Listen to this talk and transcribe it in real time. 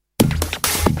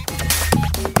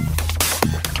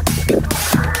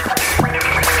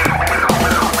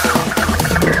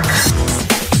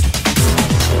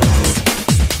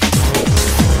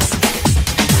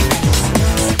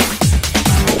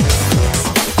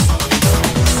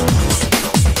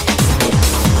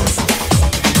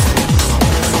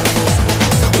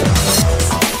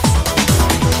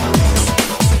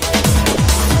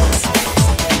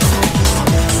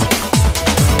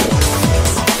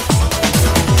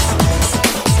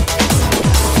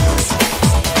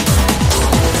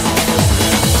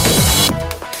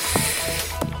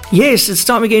Yes, it's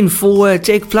time again for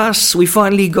TechPlus. We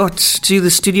finally got to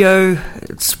the studio.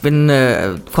 It's been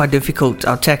quite difficult.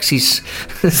 Our taxis.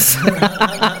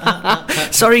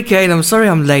 Sorry, Kaine. I'm sorry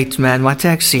I'm late, man. My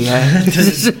taxi.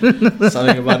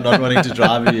 Something about not wanting to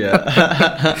drive here.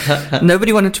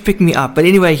 Nobody wanted to pick me up. But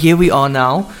anyway, here we are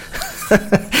now.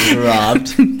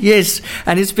 Robbed. Yes,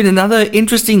 and it's been another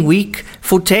interesting week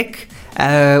for tech.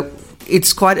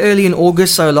 It's quite early in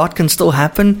August, so a lot can still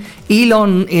happen.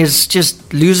 Elon is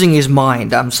just losing his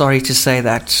mind. I'm sorry to say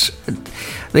that.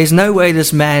 There's no way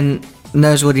this man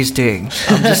knows what he's doing.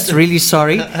 I'm just really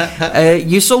sorry.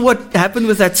 You saw what happened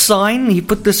with that sign? He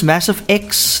put this massive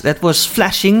X that was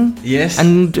flashing. Yes.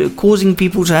 And causing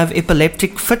people to have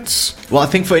epileptic fits. Well, I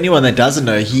think for anyone that doesn't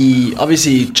know, he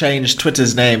obviously changed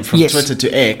Twitter's name from Twitter to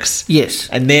X. Yes.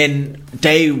 And then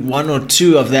day 1 or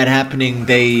 2 of that happening,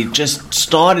 they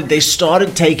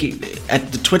started taking,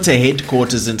 at the Twitter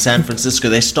headquarters in San Francisco,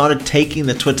 they started taking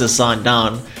the Twitter sign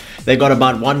down. They got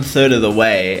about 1/3 of the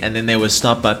way, and then they were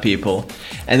stopped by people.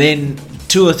 And then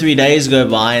 2 or 3 days go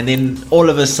by, and then all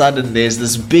of a sudden there's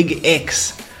this big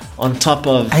X on top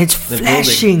of and it's the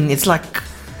flashing. building. It's like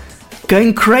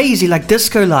going crazy, like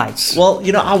disco lights. Well,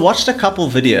 I watched a couple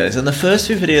videos, and the first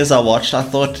few videos I watched, I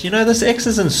thought, this X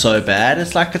isn't so bad.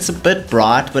 It's like it's a bit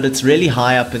bright, but it's really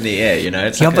high up in the air.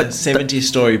 It's like a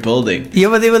 70-story building. Yeah,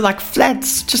 but they were like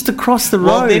flats just across the road.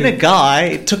 Well, then a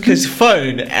guy took his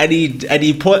phone and he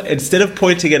instead of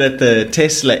pointing it at the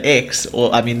Tesla X,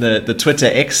 the Twitter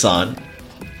X sign,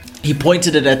 he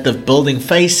pointed it at the building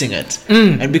facing it.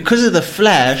 And because of the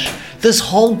flash, this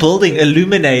whole building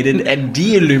illuminated and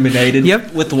de-illuminated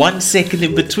with 1 second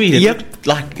in between. It looked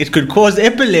like it could cause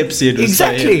epilepsy. It was so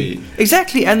heavy.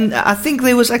 Exactly. And I think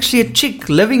there was actually a chick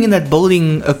living in that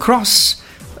building across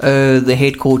the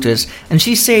headquarters, and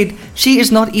she said she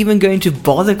is not even going to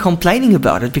bother complaining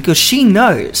about it because she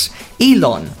knows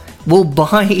Elon will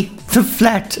buy the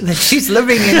flat that she's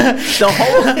living in, the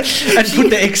whole, and put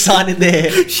the X sign in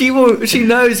there. She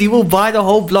knows he will buy the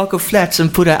whole block of flats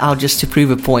and put her out just to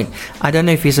prove a point. I don't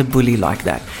know if he's a bully like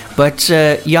that, but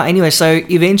anyway, so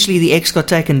eventually the X got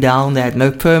taken down. They had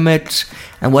no permit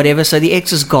and whatever, so the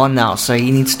X is gone now, so he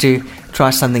needs to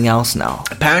try something else now.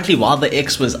 Apparently while the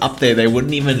X was up there, they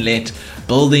wouldn't even let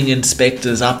building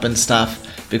inspectors up and stuff,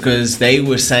 because they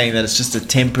were saying that it's just a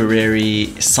temporary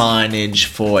signage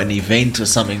for an event or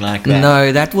something like that.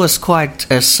 No, that was quite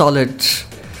a solid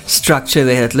structure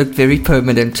there. It looked very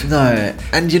permanent. No,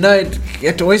 and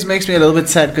it always makes me a little bit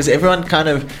sad because everyone kind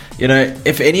of,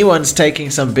 if anyone's taking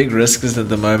some big risks at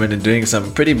the moment and doing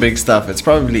some pretty big stuff, it's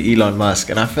probably Elon Musk.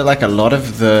 And I feel like a lot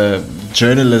of the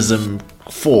journalism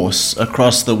force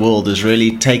across the world is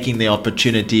really taking the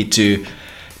opportunity to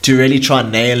really try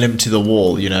and nail him to the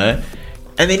wall,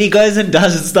 And then he goes and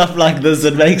does stuff like this.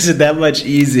 It makes it that much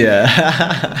easier.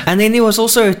 And then there was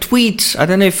also a tweet. I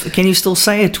don't know can you still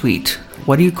say a tweet?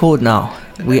 What do you call it now?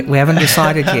 We haven't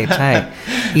decided yet. Hey,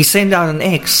 he sent out an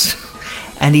X,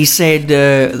 and he said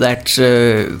that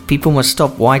people must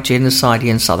stop white genocide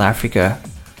here in South Africa,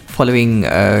 following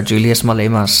Julius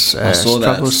Malema's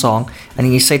struggle song. And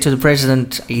he said to the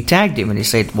president, he tagged him, and he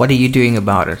said, "What are you doing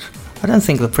about it?" I don't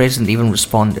think the president even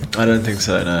responded. I don't think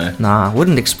so, no. Nah, I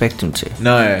wouldn't expect him to.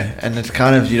 No, and it's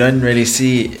kind of, you don't really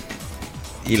see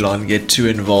Elon get too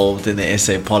involved in the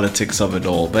essay politics of it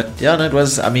all. But it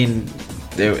was,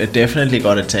 it definitely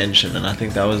got attention, and I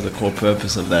think that was the core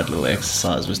purpose of that little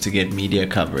exercise, was to get media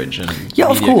coverage, and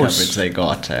of course. Coverage they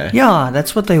got. Yeah,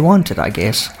 that's what they wanted, I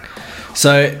guess.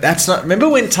 So that's not. Remember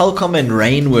when Telkom and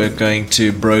Rain were going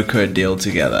to broker a deal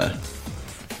together?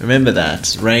 Remember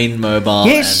that? Rain Mobile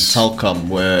and Telkom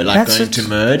were going to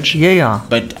merge. Yeah.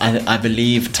 But I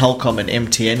believe Telkom and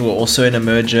MTN were also in a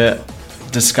merger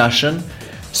discussion.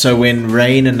 So when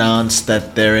Rain announced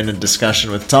that they're in a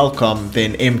discussion with Telkom,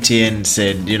 then MTN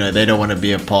said, they don't want to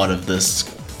be a part of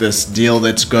this deal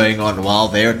that's going on while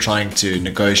they're trying to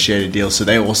negotiate a deal. So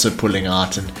they're also pulling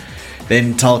out, and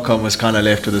then Telkom was kind of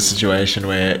left with a situation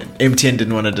where MTN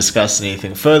didn't want to discuss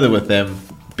anything further with them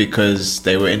because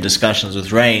they were in discussions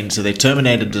with Rain. So they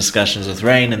terminated discussions with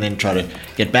Rain and then tried to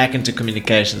get back into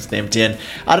communications with MTN.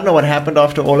 I don't know what happened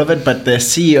after all of it, but the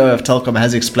CEO of Telkom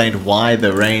has explained why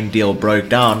the Rain deal broke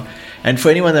down. And for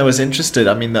anyone that was interested,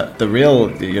 the real,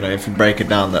 if you break it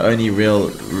down, the only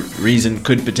real reason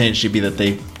could potentially be that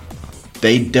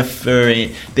they differ,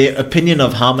 their opinion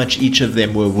of how much each of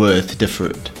them were worth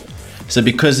differed. So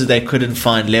because they couldn't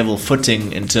find level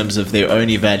footing in terms of their own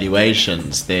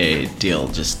evaluations, their deal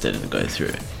just didn't go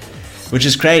through. Which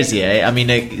is crazy, eh?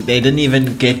 They didn't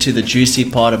even get to the juicy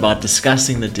part about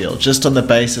discussing the deal. Just on the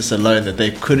basis alone that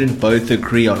they couldn't both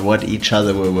agree on what each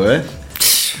other were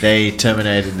worth, they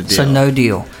terminated the deal. So no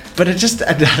deal. But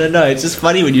I don't know. It's just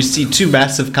funny when you see two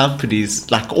massive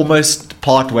companies like almost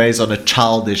part ways on a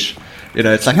childish.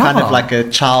 It's like kind of like a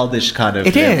childish kind of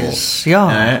level. It is,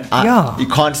 yeah. You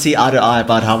can't see eye to eye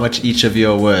about how much each of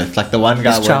you are worth. Like the one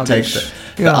guy won't take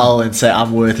the L and say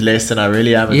I'm worth less than I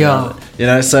really am.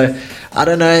 So I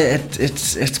don't know.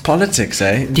 It's politics,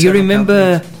 eh? Do you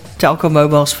remember Telkom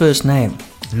Mobile's first name?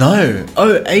 No.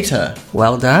 Oh, ATA.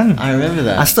 Well done. I remember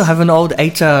that. I still have an old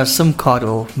ATA SIM card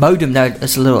or modem. No,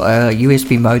 it's a little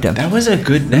USB modem. That was a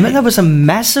good name. Remember, that was a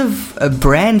massive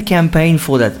brand campaign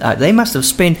for that. They must have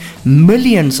spent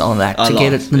millions on that to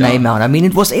get the name out. I mean,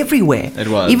 it was everywhere. It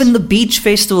was. Even the beach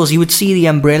festivals, you would see the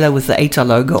umbrella with the ATA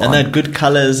logo on. And they had good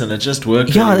colours and it just worked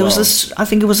really well. There was this, I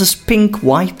think it was this pink,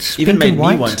 white. Even made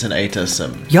me want an ATA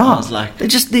SIM. Yeah. I was like...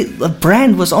 the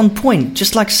brand was on point.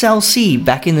 Just like Cell C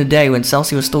back in the day when Cell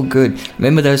C was still good.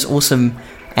 Remember those awesome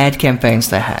ad campaigns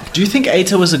they had? Do you think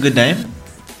ATA was a good name?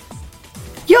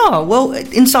 Yeah, well,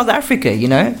 in South Africa,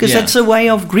 because that's a way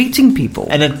of greeting people.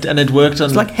 And it worked on...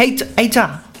 It's like, hey,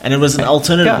 ATA. And it was an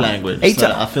alternative language. ATA.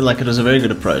 So I feel like it was a very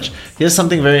good approach. Here's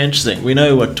something very interesting. We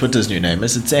know what Twitter's new name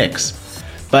is. It's X.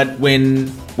 But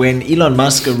when Elon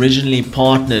Musk originally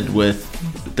partnered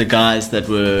with the guys that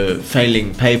were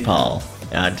failing PayPal...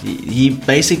 he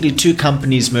basically two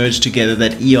companies merged together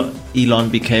that Elon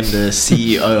became the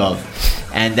CEO of,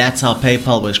 and that's how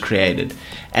PayPal was created.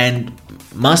 And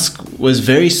Musk was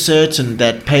very certain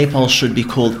that PayPal should be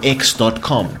called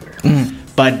X.com,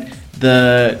 but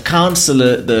the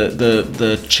counselor,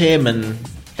 the chairman,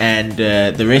 and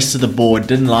the rest of the board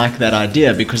didn't like that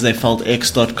idea because they felt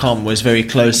X.com was very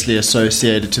closely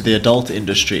associated to the adult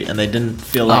industry, and they didn't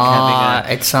feel like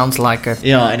having it sounds like it.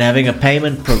 Yeah, and having a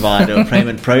payment provider or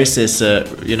payment processor,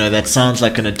 that sounds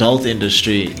like an adult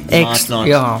industry X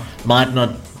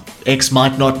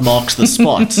might not mark the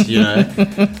spot,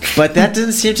 But that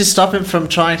didn't seem to stop him from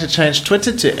trying to change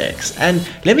Twitter to X. And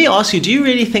let me ask you, do you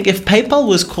really think if PayPal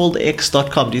was called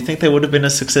X.com, do you think they would have been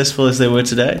as successful as they were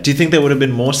today? Do you think they would have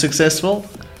been more successful?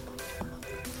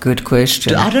 Good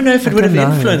question. I don't know if it would have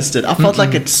influenced it. I felt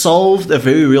like it solved a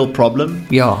very real problem.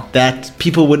 Yeah. That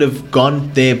people would have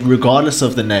gone there regardless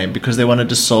of the name because they wanted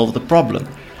to solve the problem.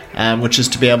 Which is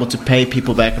to be able to pay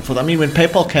people back and forth. I mean, when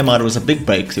PayPal came out, it was a big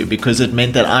breakthrough because it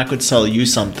meant that I could sell you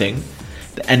something,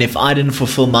 and if I didn't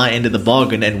fulfill my end of the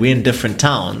bargain and we're in different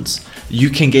towns, you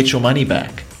can get your money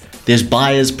back. There's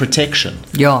buyer's protection.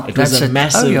 Yeah, it was a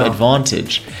massive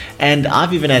advantage. And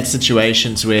I've even had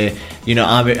situations where,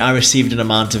 I received an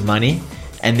amount of money,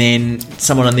 and then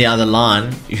someone on the other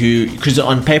line because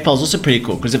on PayPal is also pretty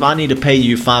cool, because if I need to pay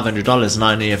you $500 and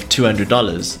I only have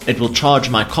 $200, it will charge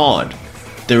my card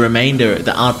the remainder,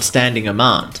 the outstanding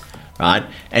amount, right?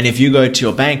 And if you go to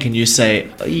your bank and you say,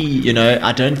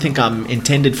 I don't think I'm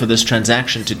intended for this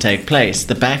transaction to take place,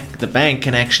 the bank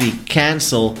can actually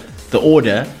cancel the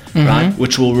order, right?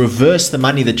 Which will reverse the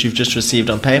money that you've just received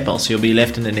on PayPal, so you'll be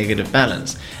left in a negative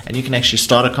balance. And you can actually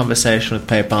start a conversation with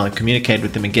PayPal and communicate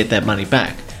with them and get that money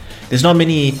back. There's not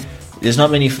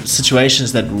many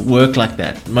situations that work like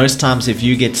that. Most times, if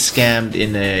you get scammed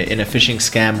in a phishing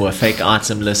scam or a fake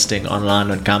item listing online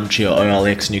on Gumtree or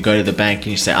OLX, and you go to the bank and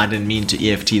you say, I didn't mean to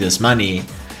EFT this money,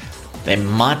 they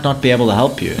might not be able to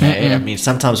help you. I mean,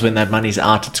 sometimes when that money's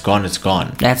out, it's gone.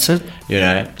 That's it.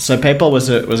 So PayPal was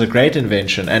a great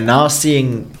invention. And now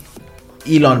seeing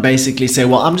Elon basically say,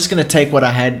 well, I'm just going to take what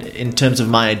I had in terms of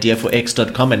my idea for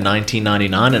X.com in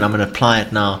 1999 and I'm going to apply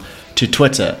it now to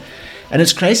Twitter. And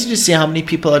it's crazy to see how many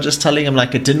people are just telling him,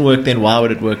 like, it didn't work then, why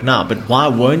would it work now? But why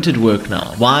won't it work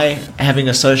now? Why having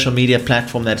a social media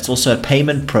platform that's also a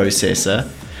payment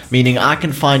processor, meaning I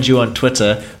can find you on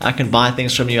Twitter, I can buy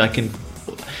things from you,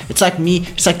 it's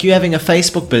like you having a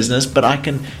Facebook business, but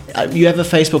you have a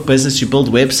Facebook business, you build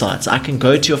websites. I can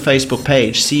go to your Facebook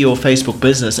page, see your Facebook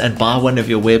business, and buy one of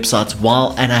your websites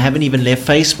and I haven't even left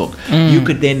Facebook. You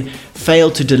could then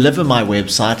fail to deliver my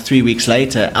website 3 weeks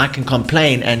later. I can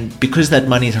complain, and because that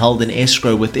money is held in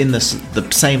escrow within the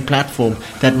same platform,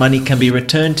 that money can be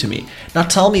returned to me. Now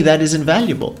tell me that is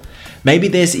invaluable. Maybe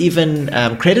there's even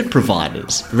credit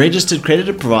providers, registered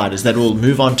credit providers that will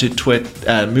move on to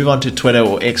Twitter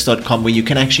or X.com, where you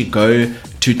can actually go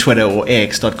to Twitter or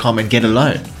X.com and get a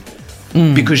loan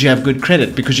because you have good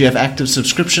credit, because you have active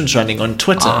subscriptions running on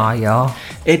Twitter. Yeah.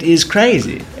 It is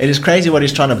crazy. It is crazy what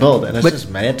he's trying to build, and it's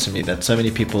just mad to me that so many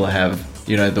people have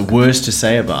the worst to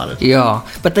say about it. Yeah,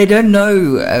 but they don't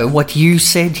know what you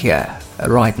said here.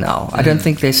 Right now, I don't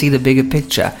think they see the bigger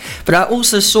picture. But I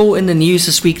also saw in the news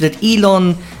this week that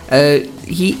Elon,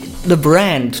 the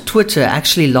brand Twitter,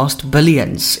 actually lost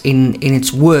billions in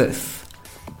its worth,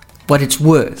 what it's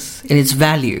worth, in its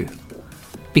value,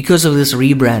 because of this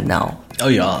rebrand now. Oh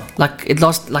yeah. Like it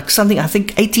lost like something, I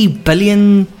think 80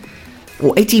 billion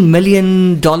or $80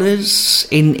 million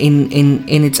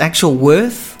in its actual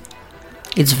worth,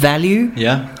 its value.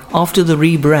 Yeah. After the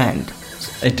rebrand.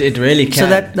 It really can. So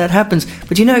that happens.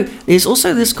 But you know, there's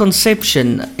also this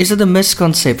conception, is it a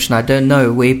misconception? I don't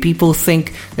know, where people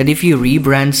think that if you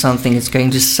rebrand something, it's going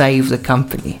to save the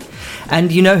company.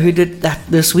 And you know who did that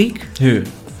this week? Who?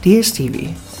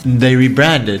 DSTV. They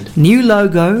rebranded. New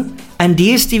logo, and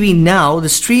DSTV now, the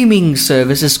streaming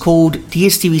service is called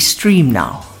DSTV Stream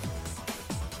now.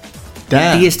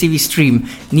 Damn. DSTV Stream.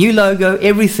 New logo,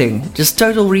 everything. Just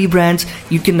total rebrands.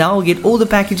 You can now get all the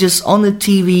packages on the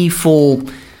TV for,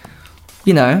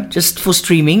 you know, just for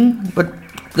streaming. But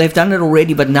they've done it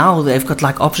already, but now they've got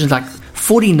like options like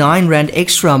 49 Rand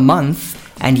extra a month,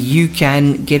 and you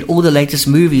can get all the latest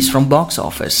movies from box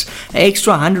office.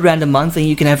 Extra 100 Rand a month, and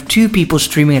you can have 2 people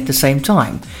streaming at the same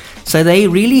time. So they're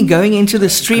really going into the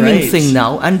streaming thing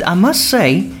now. And I must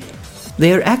say,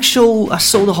 I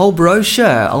saw the whole brochure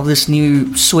of this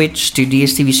new switch to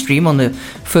DSTV Stream on the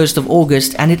 1st of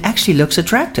August, and it actually looks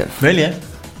attractive. Really?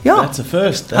 Yeah. That's a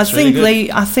first. That's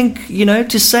I think, you know,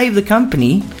 to save the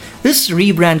company, this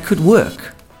rebrand could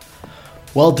work.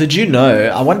 Well, did you know,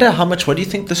 I wonder what do you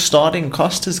think the starting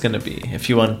cost is going to be if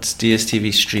you want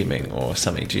DSTV streaming or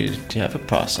something? Do you have a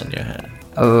price on your hand?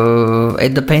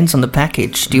 It depends on the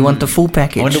package. Do you want the full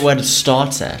package? I wonder what it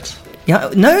starts at.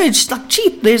 Yeah, no, it's like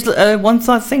cheap. There's one,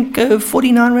 I think,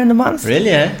 49 Rand a month.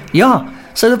 Really, eh? Yeah,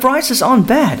 so the prices aren't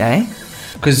bad, eh?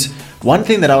 Because one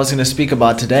thing that I was going to speak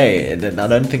about today that I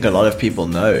don't think a lot of people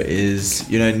know is,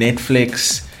 you know,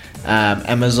 Netflix,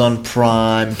 Amazon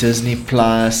Prime, Disney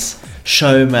Plus,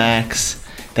 Showmax,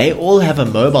 they all have a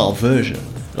mobile version,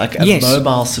 like a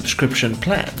mobile subscription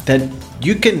plan that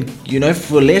you can, you know,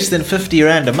 for less than 50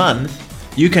 Rand a month,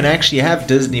 you can actually have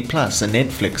Disney Plus and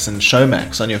Netflix and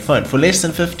Showmax on your phone for less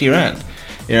than 50 Rand,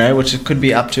 you know, which it could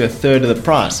be up to a third of the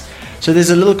price. So there's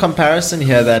a little comparison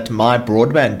here that my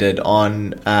broadband did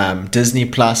on Disney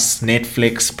Plus,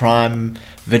 Netflix, Prime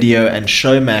Video, and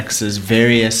Showmax's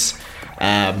various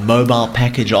mobile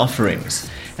package offerings.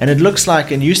 And it looks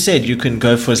like, and you said you can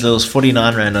go for as little as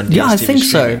 49 Rand on DSTV. Yeah, I think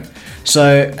streaming.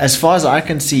 So as far as I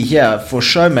can see here, for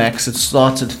Showmax, it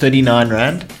starts at 39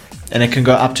 Rand. And it can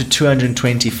go up to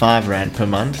 225 Rand per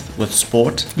month with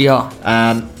sport. Yeah.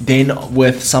 Then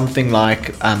with something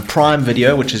like Prime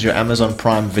Video, which is your Amazon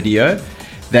Prime Video,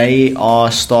 they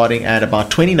are starting at about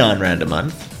 29 Rand a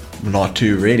month. Not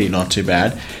too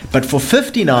bad. But for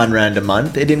 59 Rand a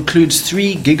month, it includes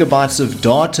 3 gigabytes of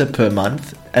data per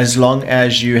month as long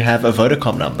as you have a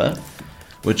Vodacom number,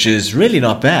 which is really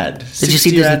not bad. Did you see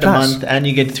Disney Rand a month and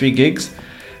you get 3 gigs.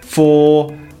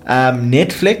 For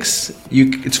Netflix,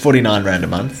 it's 49 Rand a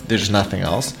month. There's nothing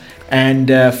else.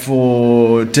 And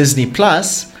for Disney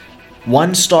Plus,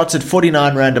 one starts at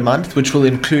 49 Rand a month, which will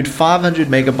include 500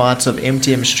 megabytes of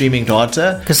MTM streaming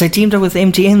data. Because they teamed up with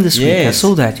MTN this week. I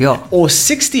saw that, yeah. Or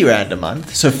 60 Rand a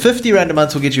month. So 50 Rand a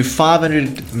month will get you 500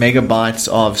 megabytes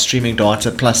of streaming data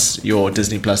plus your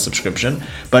Disney Plus subscription.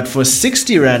 But for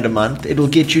 60 Rand a month, it will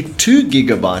get you 2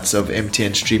 gigabytes of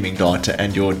MTN streaming data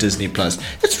and your Disney Plus.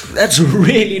 That's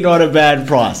really not a bad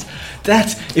price.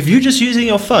 That, if you're just using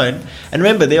your phone, and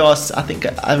remember, I think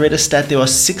I read a stat, there are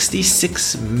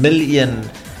 66 million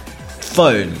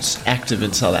phones active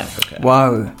in South Africa.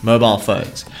 Wow. Mobile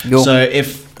phones. So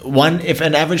if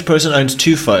an average person owns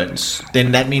 2 phones,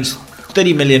 then that means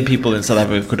 30 million people in South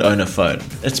Africa could own a phone.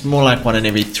 It's more like 1 in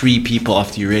every 3 people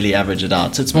after you really average it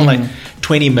out. So it's more like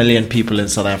 20 million people in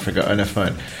South Africa own a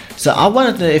phone. So I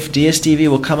wanted to know if DSTV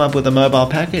will come up with a mobile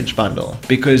package bundle,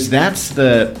 because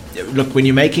look, when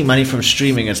you're making money from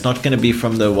streaming, it's not going to be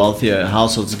from the wealthier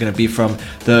households. It's going to be from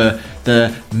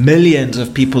the millions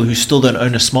of people who still don't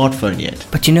own a smartphone yet.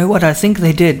 But you know what? I think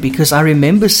they did, because I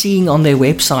remember seeing on their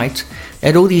website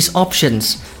at all these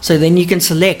options. So then you can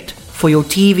select for your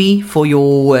TV, for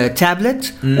your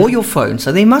tablet, or your phone.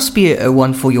 So there must be a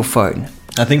one for your phone.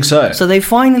 I think so. So they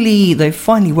finally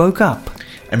woke up.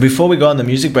 And before we go on the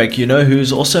music break, you know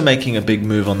who's also making a big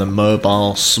move on the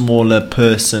mobile, smaller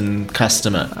person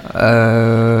customer?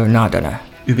 No, I don't know.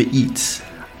 Uber Eats.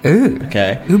 Oh,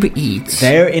 okay. Uber Eats.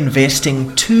 They're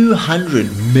investing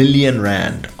 200 million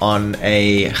Rand on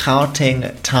a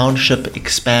Gauteng township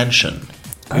expansion.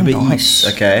 Uber nice.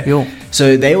 Eats, okay? Yo.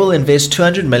 So they will invest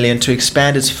 200 million to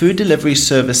expand its food delivery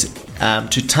service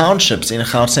to townships in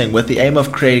Gauteng, with the aim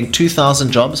of creating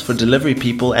 2,000 jobs for delivery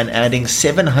people and adding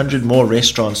 700 more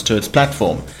restaurants to its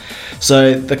platform.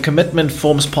 So the commitment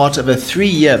forms part of a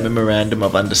 3-year Memorandum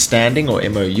of Understanding, or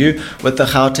MOU, with the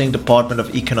Gauteng Department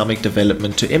of Economic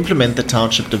Development to implement the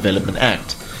Township Development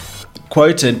Act.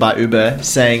 quoted by Uber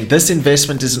saying, "This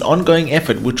investment is an ongoing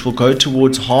effort which will go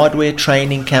towards hardware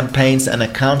training campaigns and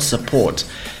account support.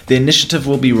 The initiative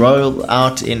will be rolled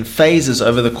out in phases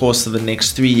over the course of the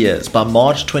next 3 years. By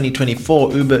March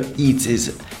 2024, Uber Eats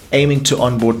is aiming to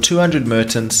onboard 200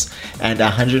 merchants and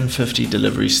 150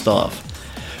 delivery staff."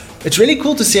 It's really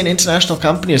cool to see an international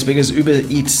company as big as Uber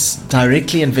Eats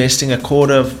directly investing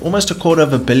almost a quarter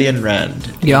of $1 billion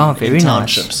very in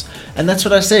townships. Nice. And that's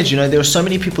what I said, there are so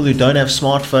many people who don't have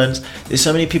smartphones. There's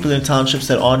so many people in townships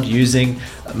that aren't using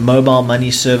mobile money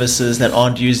services, that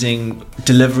aren't using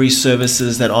delivery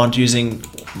services, that aren't using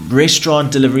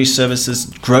restaurant delivery services,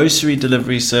 grocery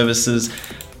delivery services,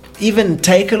 even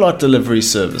Take-A-Lot delivery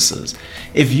services.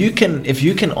 If you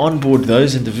can onboard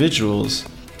those individuals,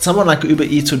 someone like Uber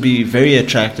Eats would be very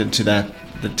attracted to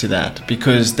that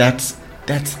because that's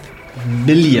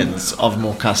millions of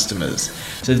more customers.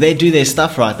 So if they do their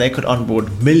stuff right, they could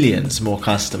onboard millions more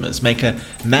customers, make a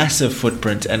massive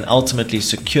footprint, and ultimately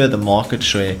secure the market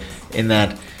share in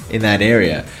that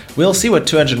area. We'll see what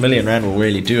 200 million rand will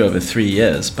really do over 3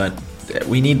 years, but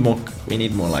we need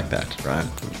more like that, right?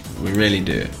 We really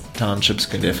do. Townships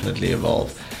can definitely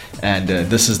evolve. And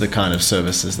this is the kind of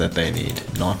services that they need,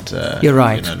 not you're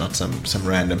right. Not some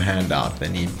random handout. They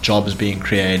need jobs being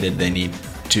created. They need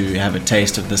to have a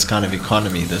taste of this kind of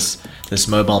economy, this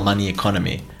mobile money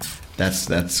economy. That's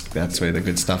where the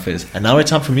good stuff is. And now it's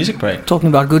time for music break. Talking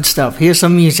about good stuff, here's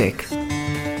some music.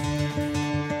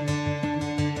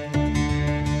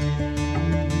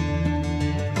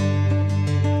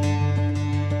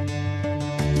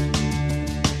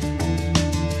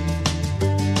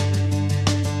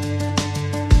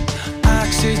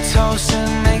 Oxytocin,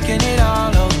 making it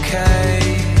all okay.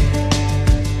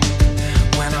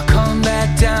 When I come back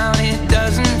down, it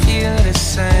doesn't feel the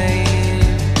same.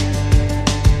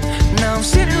 Now I'm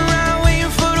sitting around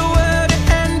waiting for the world to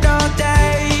end all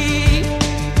day,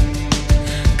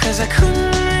 'cause I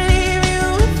couldn't leave you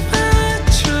if I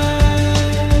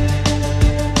tried.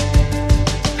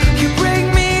 You break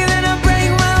me, then I break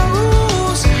my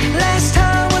rules. Last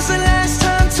time was the last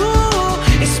time too.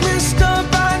 It's messed up,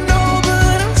 I know,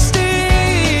 but I'm still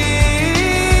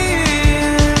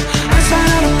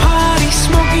outside a party,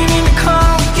 smoking in the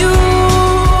car with you.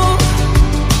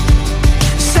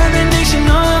 7 Nation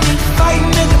Army,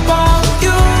 fighting at the bar with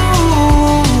you.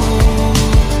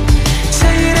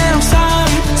 Say that I'm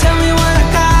sorry, tell me what I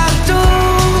gotta do,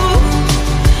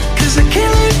 'cause I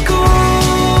can't let go.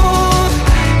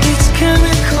 It's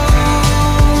chemical.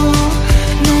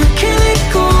 No, I can't let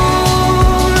go.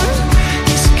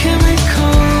 It's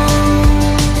chemical.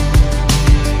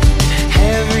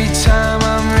 Every time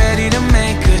I'm ready to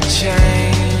make a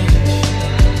change,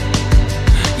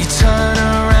 you turn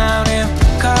around and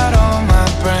got on my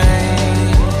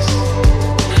brains.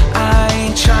 I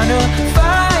ain't trying to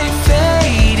fight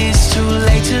fate, it's too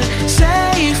late to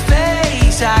save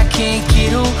face. I can't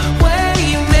get away,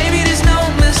 maybe there's no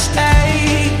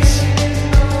mistakes.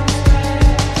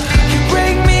 You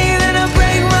break me, then I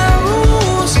break my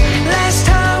rules. Last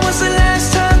time was the last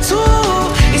time too.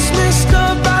 It's messed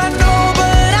up, I know,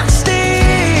 but I'm still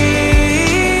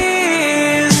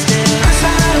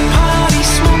outside a party,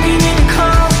 smoking in the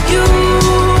car with you.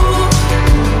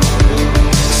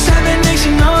 7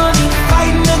 Nation Army,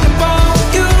 fighting at the bar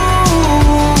with you.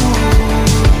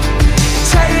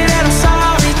 Say that I'm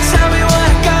sorry, tell me what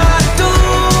I gotta do,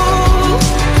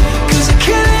 'cause I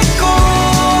can't let go.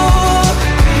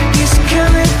 It's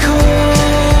chemical.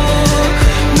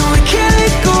 No, I can't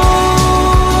let go.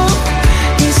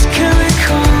 It's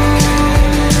chemical.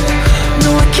 No,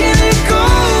 I can't let go.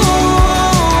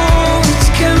 It's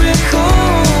chemical.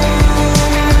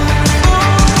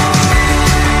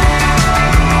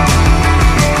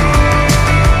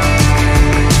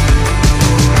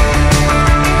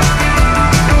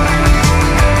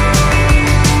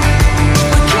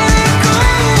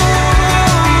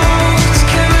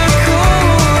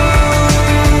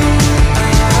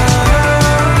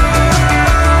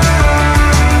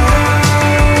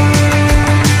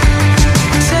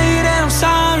 Say that I'm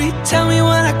sorry, tell me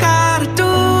what I gotta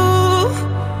do.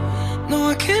 No,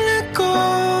 I can't let go.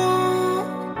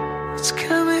 It's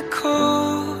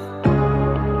chemical.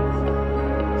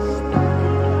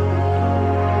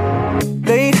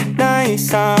 Late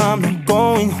nights, I'm not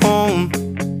going home.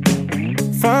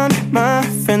 Found my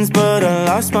friends, but I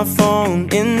lost my phone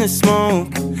in the smoke.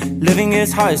 Living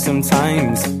is hard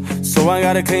sometimes, so I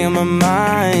gotta clear my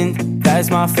mind. That's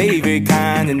my favorite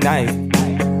kind of night.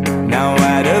 Now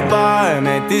at a bar,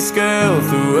 met this girl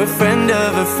through a friend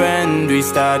of a friend. We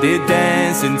started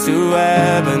dancing to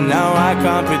her, but now I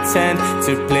can't pretend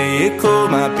to play it cool.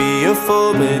 Might be a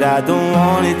fool, but I don't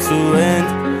want it to end.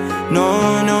 No,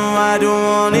 no, I don't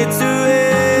want it to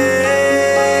end.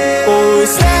 Oh,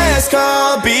 it's last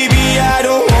call, baby, I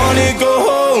don't wanna go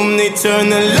home. They turn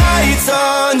the lights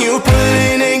on, you pull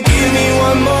in and give me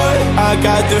one more. I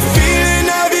got the feeling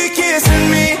of you kissing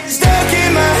me, stuck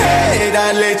in my head.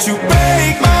 I'd let you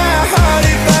break my heart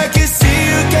if I could see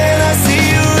you. Can I see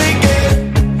you again?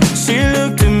 She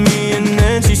looked at me and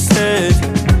then she said,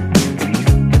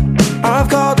 I've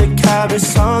called the cab,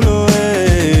 it's on the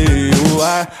way.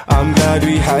 Oh, I'm glad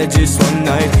we had just one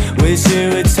night. Wish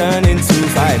it would turn into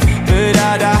 5, but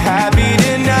I'd happy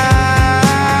tonight.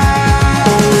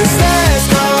 Oh, it's last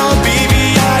call, baby,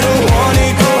 I don't wanna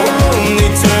go home.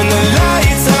 They turn the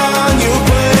lights on, you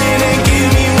pull in and give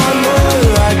me one more.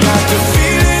 I got the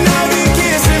feeling of you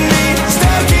kissing me,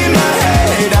 stuck in my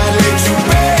head. I'd let you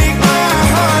break my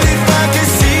heart if I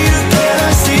could see you. Can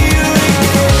I see you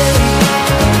again?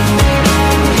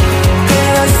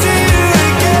 Can I see you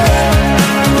again?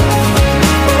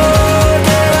 Oh,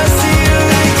 can I see you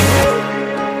again?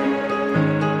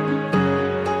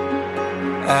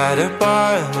 At a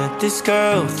bar, I met this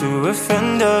girl through a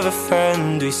friend of a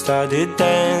friend. We started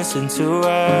dancing to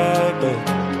her, but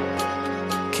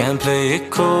can't play it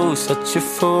cool, such a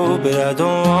fool. But I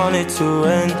don't want it to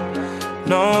end.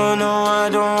 No, no, I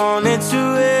don't want it to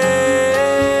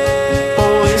end.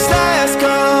 Oh, it's last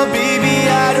call, baby,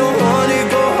 I don't wanna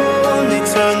go home. They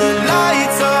turn the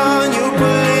lights on, you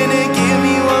pull in and give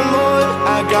me one more.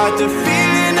 I got the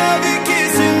feeling of you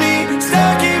kissing me,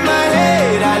 stuck in my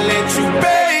head. I let you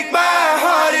break my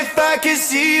heart if I can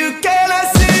see you. Can I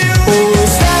see you? Oh,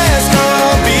 it's last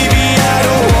call, baby, I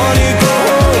don't wanna go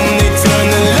home. They turn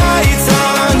the lights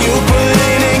on, you pull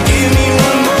in and give me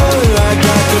one more. I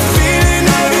got the feeling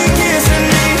of you kissing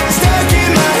me, stuck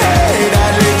in my head. I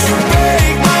let you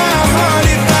break my heart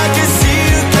if I can see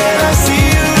you. Can I see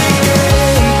you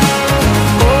again?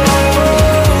 Oh,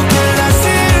 can I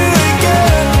see you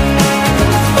again?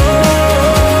 Oh,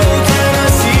 can I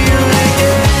see you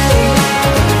again?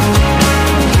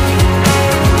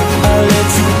 I'll let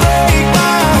you break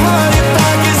my heart if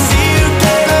I can see you.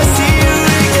 Can I see you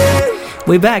again?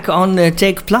 We're back on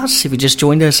TechPlus. If you just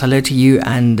joined us, hello to you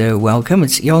and welcome.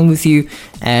 It's Eon with you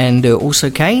and also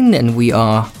Kaine, and we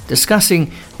are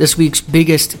discussing this week's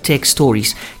biggest tech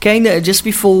stories. Kaine, just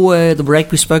before the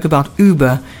break, we spoke about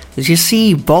Uber. Did you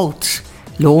see Bolt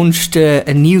launched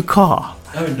a new car?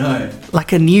 Oh no.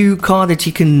 Like a new car that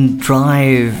you can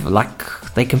drive, like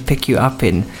they can pick you up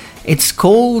in. It's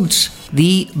called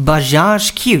the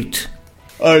Bajaj Cute.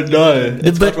 Oh no.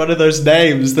 It's got one of those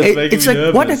names that make me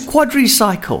nervous. What a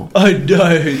quadricycle. Oh no,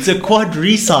 it's a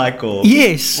quadricycle.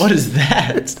 Yes. What is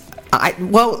that?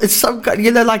 Well, it's some kind,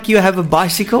 like you have a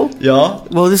bicycle. Yeah.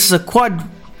 Well, this is a quad.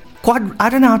 I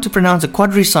don't know how to pronounce a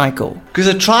quadricycle. Because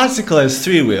a tricycle has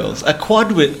 3 wheels. A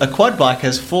quad bike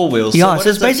has 4 wheels. Yeah, so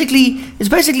it's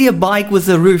basically a bike with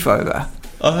a roof over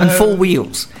and 4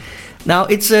 wheels. Now,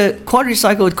 it's a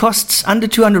quadricycle. It costs under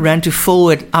 200 Rand to fill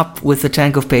it up with a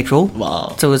tank of petrol.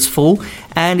 Wow. So it's full.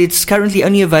 And it's currently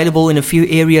only available in a few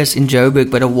areas in Joburg,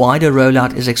 but a wider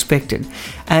rollout is expected.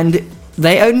 And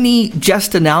they only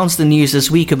just announced the news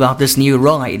this week about this new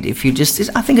ride. I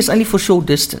think it's only for short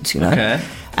distance, Okay.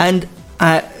 And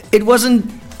it wasn't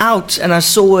out, and I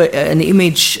saw an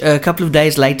image a couple of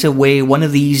days later where one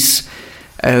of these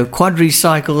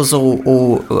quadricycles,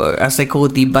 or as they call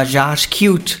it, the Bajaj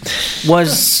Cute,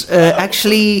 was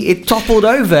actually, it toppled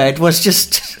over. It was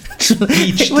just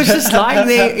it was just lying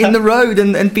there in the road,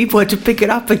 and people had to pick it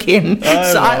up again.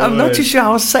 So I'm not too sure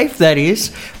how safe that is,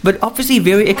 but obviously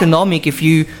very economic if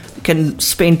you can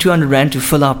spend 200 Rand to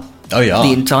fill up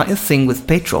the entire thing with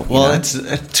petrol. Well, it's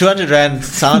 200 Rand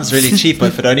sounds really cheap,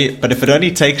 but if it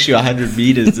only takes you 100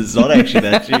 meters, it's not actually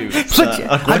that cheap. So,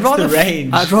 what's the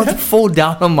range? I'd rather fall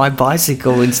down on my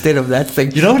bicycle instead of that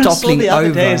thing. You know what toppling I saw the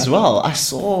other day over. as well? I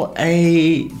saw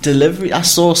a delivery. I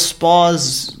saw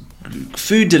Spar's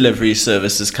food delivery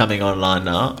services coming online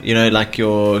now. Like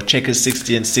your Checkers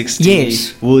 60 and 60,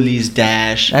 Yes. Woolies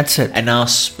Dash. That's it. And now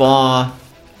Spar.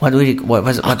 What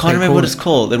was it? I can't remember what it's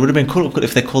called. It would have been cool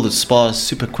if they called it Spar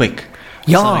Super Quick.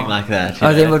 Yeah. Something like that.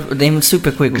 They were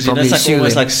super quick. We'll probably it's sue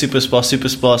almost them. like Super Spar,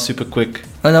 Super Quick.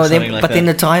 Oh no, like then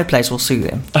the tire place will sue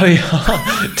them. Oh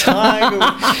yeah,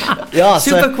 tire.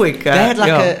 Super quick. They had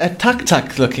like a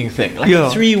tuk-tuk looking thing, like a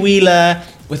 3-wheeler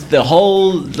with the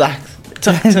whole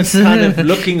tuk-tuk kind of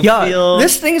looking feel.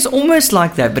 This thing is almost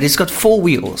like that, but it's got 4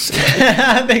 wheels.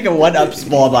 They can one-up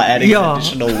Spar by adding an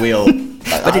additional wheel.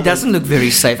 But it doesn't look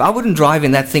very safe. I wouldn't drive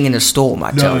in that thing in a storm,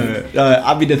 I tell you. No,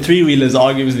 I mean, a 3-wheeler is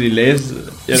arguably less,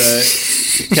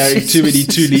 carrying too many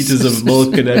 2 liters of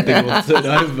milk and that thing will turn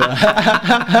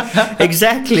over.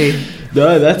 Exactly.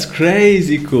 No, that's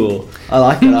crazy cool. I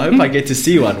like it. I hope I get to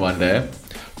see one day.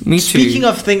 Me too. Speaking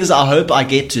of things I hope I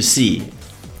get to see,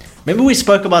 remember we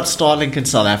spoke about Starlink in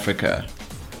South Africa?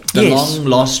 The long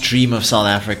lost dream of South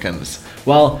Africans.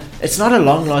 Well, it's not a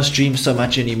long lost dream so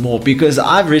much anymore, because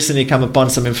I've recently come upon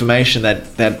some information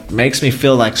that makes me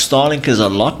feel like Starlink is a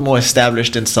lot more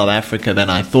established in South Africa than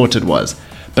I thought it was.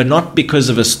 But not because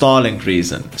of a Starlink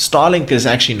reason. Starlink is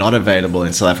actually not available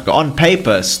in South Africa. On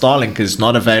paper, Starlink is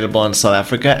not available in South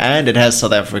Africa, and it has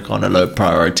South Africa on a low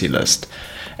priority list.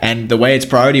 And the way its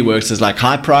priority works is like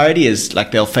high priority is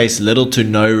like they'll face little to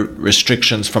no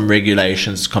restrictions from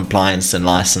regulations, compliance, and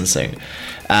licensing.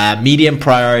 Medium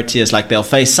priority is like they'll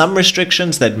face some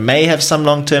restrictions that may have some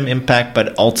long-term impact,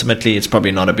 but ultimately it's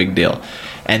probably not a big deal.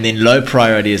 And then low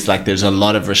priority is like there's a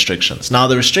lot of restrictions. Now,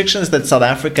 the restrictions that South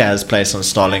Africa has placed on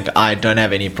Starlink, I don't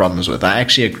have any problems with. I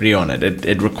actually agree on it.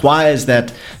 It requires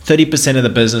that 30% of the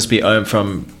business be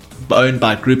owned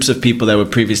by groups of people that were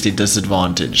previously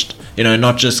disadvantaged.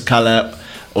 Not just color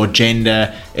or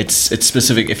gender. It's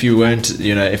specific. If you weren't,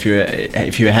 if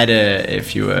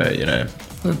you were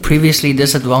previously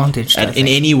disadvantaged, and in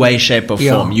any way, shape or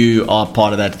form, you are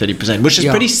part of that 30%, which is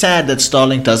pretty sad that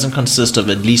Starlink doesn't consist of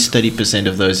at least 30%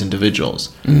 of those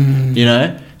individuals.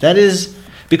 That is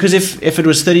because if it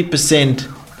was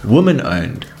 30% woman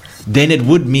owned, then it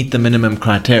would meet the minimum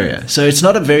criteria. So it's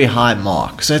not a very high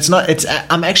mark. So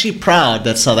I'm actually proud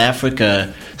that South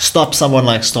Africa stopped someone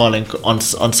like Starlink on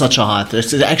such a high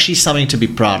threat. It's actually something to be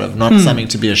proud of, not something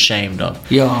to be ashamed of.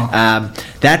 Yeah.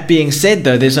 That being said,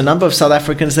 though, there's a number of South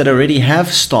Africans that already have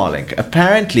Starlink.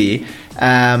 Apparently,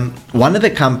 one of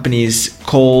the companies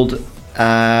called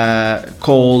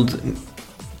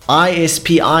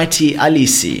ISPIT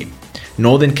Alisi,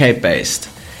 Northern Cape based,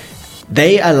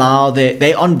 they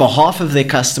on behalf of their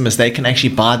customers, they can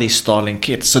actually buy these Starlink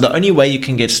kits. So the only way you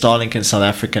can get Starlink in South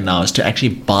Africa now is to actually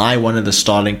buy one of the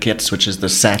Starlink kits, which is the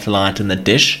satellite and the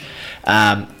dish,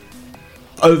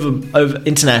 over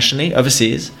internationally,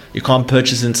 overseas. You can't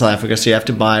purchase it in South Africa, so you have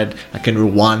to buy it like in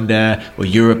Rwanda or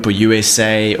Europe or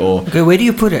USA or... Okay, where do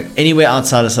you put it? Anywhere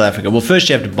outside of South Africa. Well, first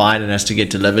you have to buy it and it has to get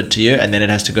delivered to you, and then it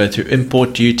has to go through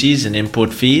import duties and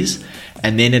import fees,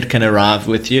 and then it can arrive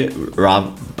at your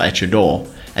door.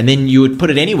 And then you would put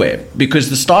it anywhere,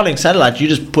 because the Starlink satellite, you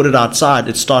just put it outside,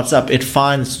 it starts up, it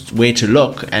finds where to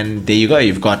look, and there you go.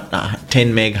 You've got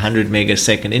 10 meg, 100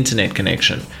 megasecond internet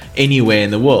connection anywhere in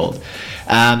the world.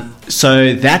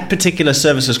 So that particular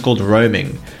service is called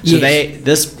roaming. So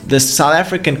this South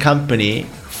African company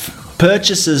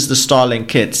purchases the Starlink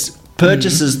kits,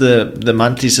 purchases the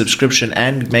monthly subscription,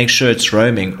 and makes sure it's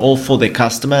roaming, all for their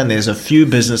customer. And there's a few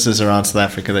businesses around South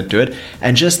Africa that do it,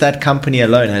 and just that company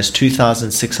alone has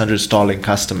 2,600 Starlink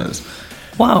customers.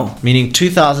 Wow. Meaning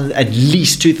at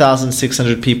least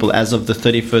 2,600 people as of the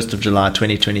 31st of July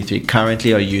 2023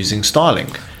 currently are using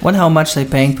Starlink. Wonder how much they're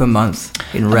paying per month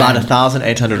in rand. About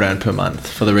 1,800 rand per month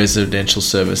for the residential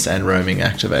service and roaming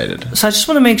activated. So I just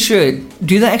want to make sure,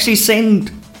 do they actually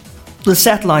send the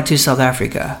satellite to South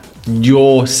Africa?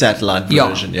 Your satellite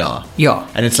version, yeah.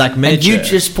 And it's like miniature. And you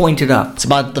just point it up. It's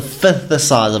about the fifth the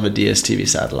size of a DSTV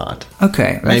satellite.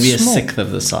 Okay, that's maybe small. A sixth of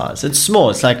the size. It's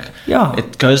small. It's like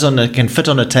it can fit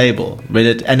on a table.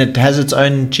 And it has its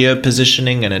own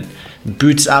geo-positioning, and it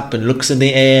boots up and looks in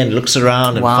the air and looks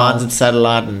around and finds its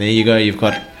satellite, and there you go. You've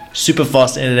got super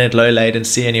fast internet, low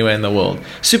latency anywhere in the world.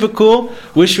 Super cool.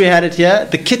 Wish we had it here.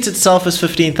 The kit itself is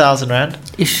 15,000 rand.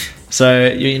 Ish. So,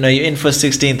 you're in for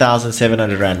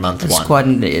 16,700 rand month It's one. quite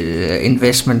an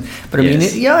investment. But I mean,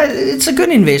 it's a good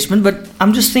investment, but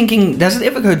I'm just thinking, does it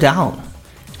ever go down?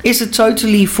 Is it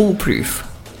totally foolproof?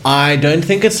 I don't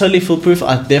think it's totally foolproof.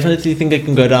 I definitely think it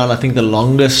can go down. I think the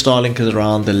longer Starlink is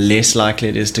around, the less likely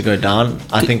it is to go down.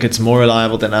 I think it's more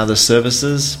reliable than other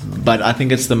services, but I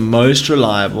think it's the most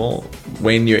reliable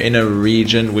when you're in a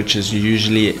region which is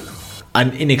usually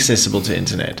inaccessible to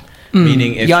internet.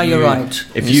 Meaning you're right.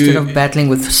 Instead of battling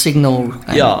with signal.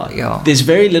 There's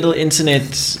very little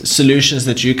internet solutions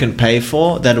that you can pay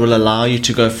for that will allow you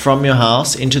to go from your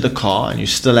house into the car and you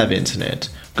still have internet.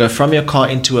 Go from your car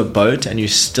into a boat and you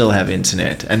still have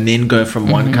internet. And then go from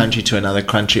one country to another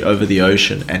country over the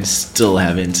ocean and still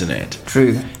have internet.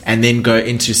 True. And then go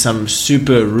into some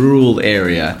super rural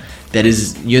area that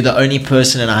is, you're the only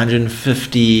person in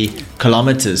 150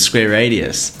 kilometers square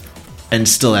radius and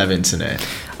still have internet.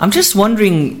 I'm just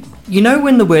wondering,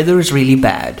 when the weather is really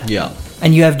bad,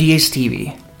 and you have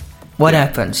DSTV, what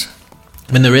happens?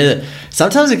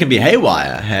 Sometimes it can be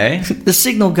haywire, hey? The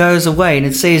signal goes away and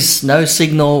it says no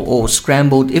signal or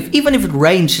scrambled. Even if it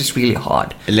rains just really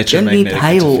hard, you don't need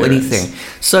hail or anything.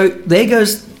 So there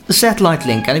goes the satellite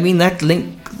link. And I mean, that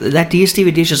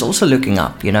DSTV dish is also looking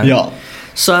up, you know? Yeah.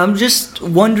 So I'm just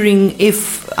wondering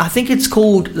if, I think it's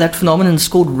called, that phenomenon is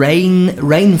called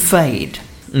rain fade.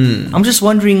 I'm just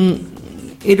wondering,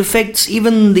 it affects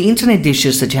even the internet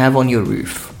dishes that you have on your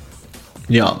roof.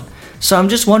 Yeah. So I'm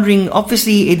just wondering,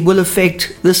 obviously it will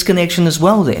affect this connection as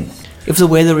well then, if the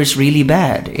weather is really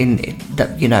bad I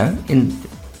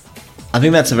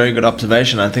think that's a very good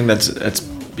observation. I think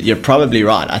you're probably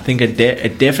right. I think it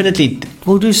definitely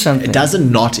will do something. It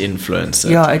doesn't not influence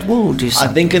it. Yeah, it will do something.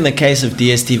 I think in the case of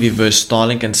DSTV versus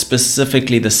Starlink, and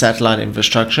specifically the satellite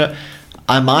infrastructure,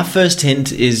 my first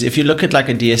hint is, if you look at like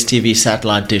a DSTV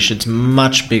satellite dish, it's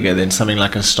much bigger than something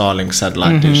like a Starlink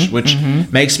satellite dish, which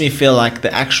makes me feel like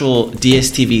the actual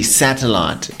DSTV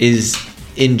satellite is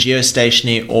in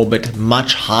geostationary orbit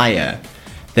much higher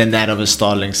than that of a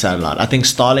Starlink satellite. I think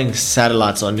Starlink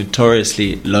satellites are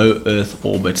notoriously low Earth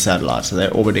orbit satellites, so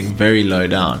they're orbiting very low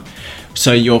down.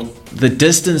 So the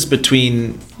distance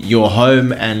between your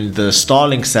home and the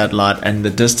Starlink satellite and the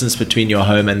distance between your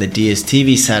home and the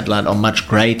DSTV satellite are much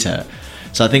greater.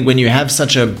 So I think when you have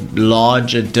such a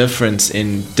larger difference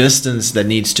in distance that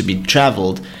needs to be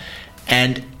traveled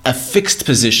and a fixed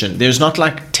position, there's not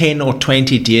like 10 or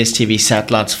 20 DSTV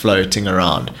satellites floating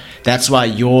around. That's why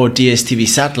your DSTV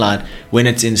satellite, when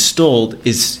it's installed,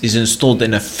 is installed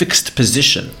in a fixed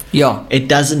position. Yeah. It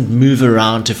doesn't move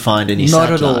around to find any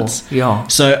satellites. Not at all. Yeah.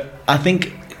 So I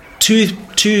think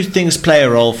two things play a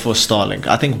role for Starlink.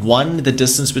 I think one, the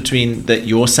distance between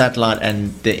your satellite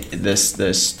and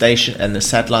the station and the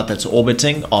satellite that's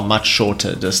orbiting are much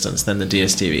shorter distance than the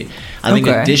DSTV. I think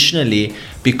additionally,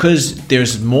 because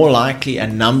there's more likely a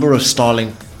number of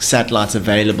Starlink satellites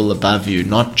available above you,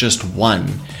 not just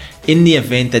one, in the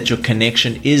event that your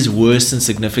connection is worsened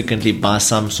significantly by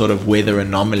some sort of weather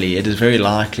anomaly, it is very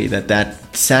likely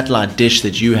that satellite dish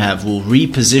that you have will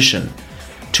reposition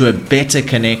to a better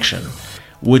connection,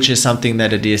 which is something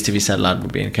that a DSTV satellite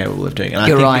would be incapable of doing. And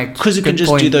You're I think right. because you can Good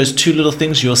just point. do those two little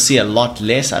things, you'll see a lot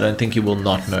less. I don't think you will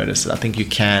not notice it. I think you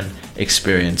can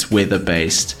experience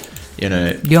weather-based,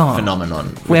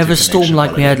 phenomenon. We have a storm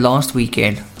like we had last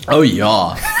weekend. Oh,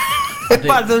 yeah.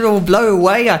 But it will blow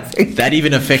away, I think. That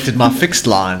even affected my fixed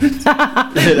line. Did it?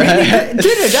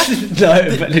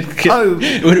 No, but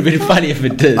it would have been funny if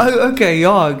it did. Oh, okay,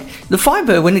 yeah. The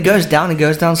fiber, when it goes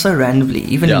down so randomly,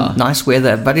 even in nice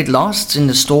weather, but it lasts in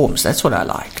the storms. That's what I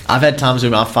like. I've had times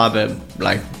where my fiber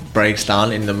breaks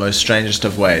down in the most strangest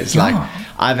of ways. Yeah. Like,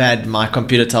 I've had my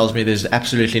computer tells me there's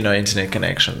absolutely no internet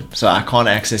connection, so I can't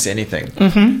access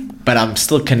anything. But I'm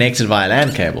still connected via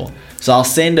LAN cable. So I'll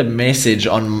send a message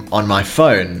on my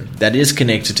phone that is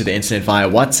connected to the internet via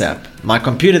WhatsApp. My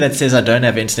computer that says I don't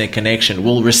have internet connection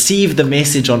will receive the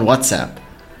message on WhatsApp,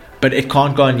 but it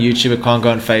can't go on YouTube, it can't go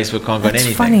on Facebook, can't go on anything.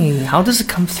 It's funny. How does it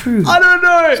come through? I don't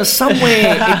know. So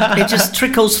somewhere it just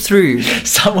trickles through.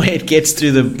 Somewhere it gets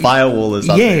through the firewall or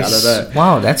something. Yes. I don't know.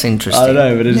 Wow, that's interesting. I don't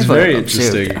know, but it's Never very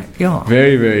observed interesting. that. Yeah.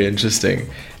 Very, very interesting.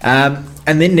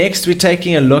 And then next we're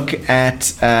taking a look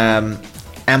at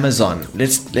Amazon.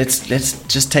 Let's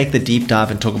just take the deep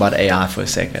dive and talk about AI for a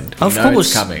second. Of course.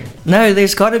 It's coming. No,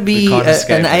 there's got to be an it.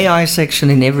 AI section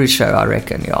in every show, I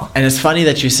reckon, yeah. And it's funny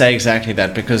that you say exactly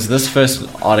that, because this first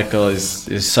article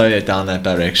is so down that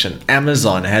direction.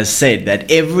 Amazon has said that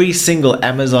every single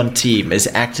Amazon team is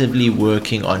actively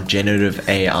working on generative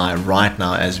AI right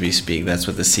now as we speak. That's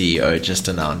what the CEO just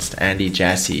announced. Andy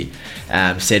Jassy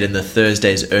said in the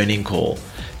Thursday's earning call,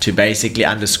 to basically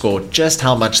underscore just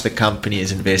how much the company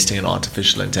is investing in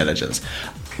artificial intelligence.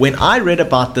 When I read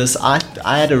about this, I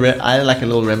had like a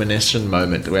little reminiscent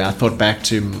moment where I thought back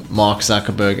to Mark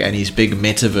Zuckerberg and his big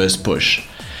metaverse push.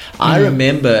 I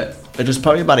remember it was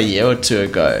probably about a year or two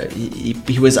ago.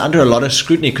 He was under a lot of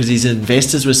scrutiny because his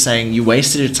investors were saying, you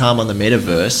wasted your time on the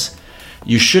metaverse.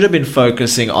 You should have been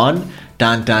focusing on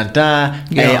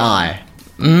AI.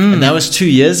 And that was 2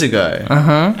 years ago.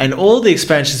 And all the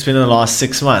expansion's been in the last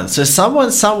 6 months. So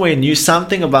someone somewhere knew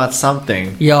something about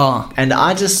something. Yeah. And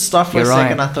I just stopped for a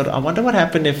second. Right. I thought, I wonder what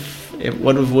happened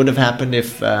what would have happened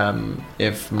if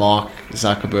Mark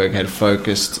Zuckerberg had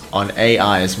focused on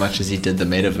AI as much as he did the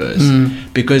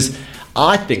metaverse. Because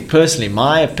I think, personally,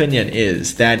 my opinion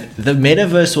is that the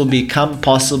metaverse will become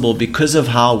possible because of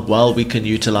how well we can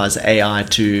utilize AI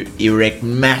to erect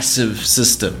massive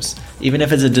systems, even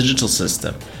if it's a digital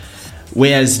system.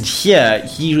 Whereas here,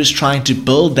 he was trying to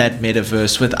build that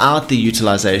metaverse without the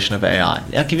utilization of AI.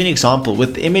 I'll give you an example.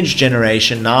 With image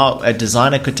generation, now a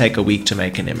designer could take a week to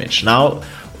make an image. Now,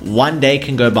 one day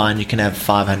can go by and you can have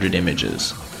 500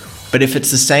 images. But if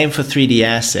it's the same for 3D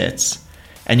assets,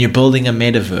 and you're building a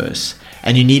metaverse,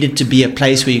 and you need it to be a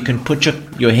place where you can put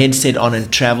your headset on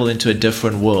and travel into a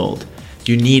different world,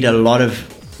 you need a lot of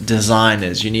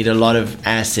designers, you need a lot of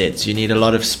assets, you need a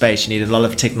lot of space, you need a lot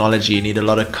of technology, you need a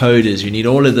lot of coders, you need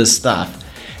all of this stuff.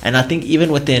 And I think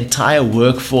even with the entire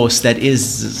workforce that is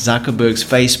Zuckerberg's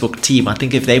Facebook team, I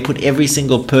think if they put every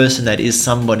single person that is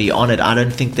somebody on it, I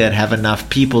don't think they'd have enough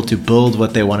people to build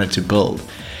what they wanted to build.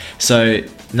 So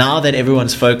now that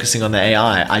everyone's focusing on the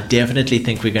AI, I definitely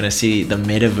think we're going to see the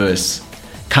metaverse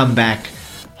come back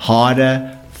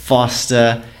harder,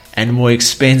 faster, and more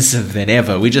expensive than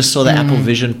ever. We just saw the Apple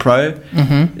Vision Pro,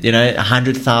 you know,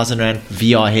 100,000 Rand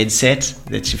VR headset.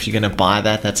 That's if you're going to buy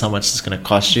that, that's how much it's going to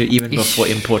cost you, even before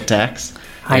import tax.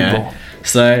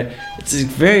 So it's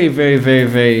very, very, very,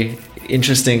 very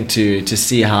interesting to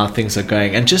see how things are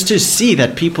going. And just to see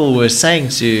that people were saying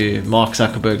to Mark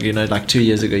Zuckerberg, you know, like 2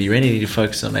 years ago, you really need to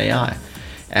focus on AI.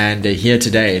 And here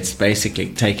today, it's basically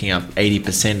taking up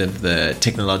 80% of the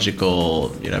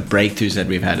technological, you know, breakthroughs that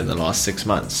we've had in the last 6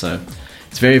 months. So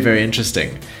it's very, very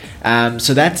interesting.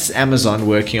 So that's Amazon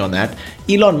working on that.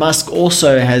 Elon Musk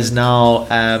also has now,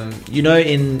 you know,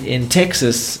 in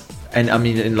Texas, and I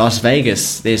mean in Las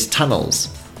Vegas, there's tunnels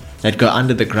that go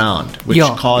under the ground, which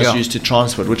cars use to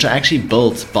transport, which are actually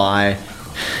built by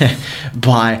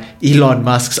by Elon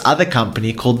Musk's other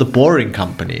company called the Boring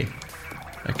Company.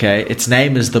 Okay, its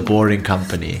name is the Boring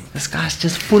Company. This guy's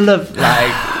just full of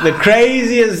like the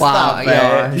craziest stuff,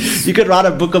 man. You could write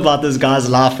a book about this guy's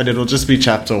life and it'll just be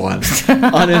chapter 1.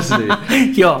 Honestly.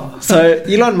 So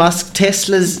Elon Musk,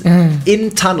 Tesla's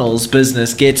in tunnels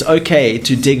business gets okay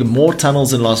to dig more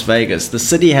tunnels in Las Vegas. The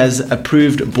city has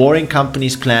approved Boring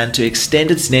Company's plan to extend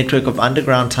its network of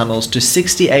underground tunnels to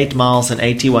 68 miles and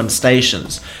 81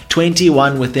 stations,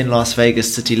 21 within Las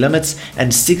Vegas city limits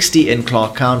and 60 in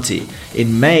Clark County.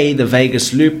 In May, the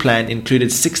Vegas Loop plan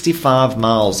included 65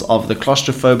 miles of the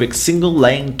claustrophobic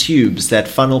single-lane tubes that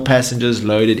funnel passengers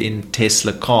loaded in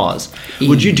Tesla cars.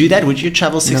 Would you do that? Would you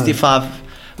travel 65,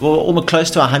 well, almost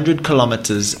close to 100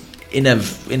 kilometers in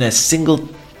a single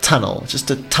tunnel,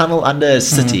 just a tunnel under a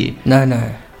city?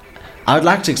 No. I would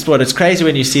like to explore it. It's crazy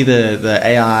when you see the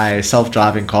AI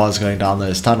self-driving cars going down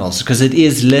those tunnels, because it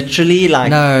is literally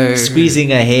like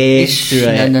squeezing a hair through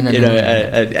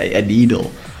a needle.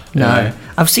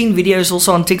 I've seen videos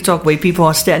also on TikTok where people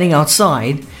are standing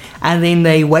outside and then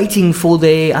they're waiting for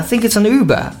their, I think it's an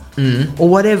Uber or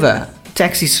whatever,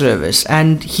 taxi service,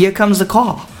 and here comes the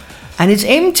car and it's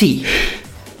empty.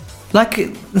 Like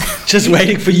just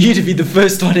waiting for you to be the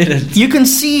first one in it. You can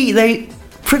see they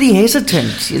pretty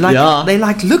hesitant. They're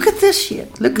like, look at this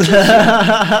shit. Look at this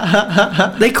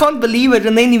shit. They can't believe it,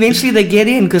 and then eventually they get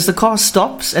in because the car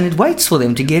stops and it waits for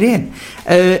them to get in.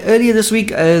 Earlier this week,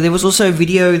 there was also a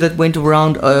video that went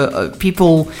around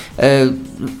people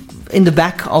in the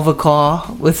back of a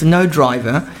car with no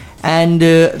driver, and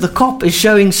the cop is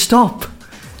showing stop,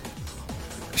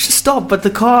 but the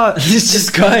car is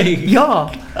just going.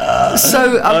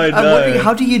 So I'm wondering,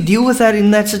 how do you deal with that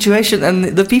in that situation? And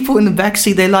the people in the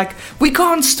backseat, they're like, we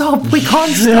can't stop. We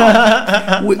don't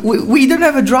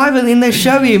have a driver. And then they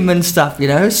show him and stuff, you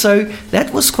know. So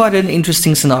that was quite an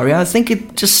interesting scenario. I think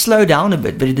it just slowed down a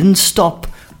bit, but it didn't stop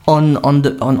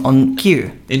on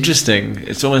cue. Interesting.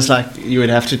 It's almost like you would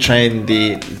have to train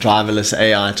the driverless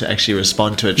AI to actually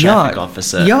respond to a traffic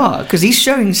officer. Yeah, because he's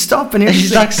showing stop and everything.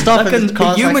 He's like, stop, like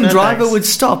a human driver would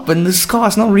stop, and this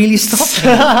car's not really stopping.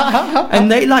 And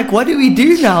they like, what do we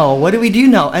do now?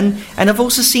 And I've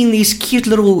also seen these cute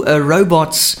little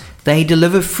robots. They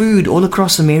deliver food all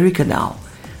across America now.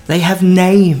 They have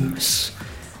names.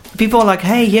 People are like,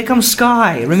 hey, here comes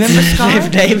Sky. Remember Sky?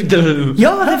 They've named them.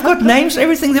 Yeah, they've got names,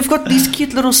 everything. They've got these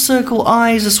cute little circle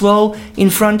eyes as well in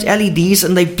front, LEDs,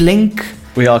 and they blink.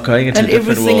 We are going into a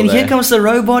different world. And here comes the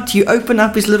robot. You open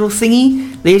up his little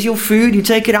thingy. There's your food. You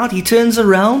take it out. He turns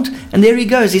around, and there he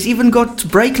goes. He's even got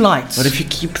brake lights. What if you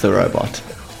keep the robot?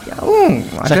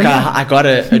 I got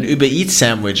an Uber Eats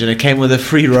sandwich and it came with a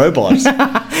free robot.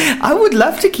 I would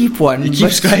love to keep one. It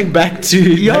keeps going back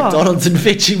to McDonald's and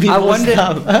fetching me more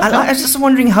stuff. I was just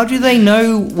wondering, how do they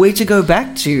know where to go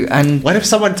back to? And what if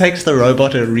someone takes the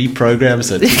robot and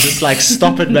reprograms it? You just like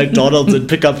stop at McDonald's and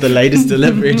pick up the latest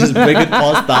delivery and just bring it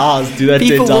past the house. Do that 10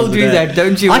 times a day. People will do that,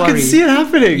 don't you worry. I can see it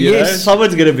happening. You know?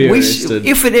 Someone's going to be arrested.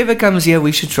 If it ever comes here,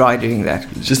 we should try doing that.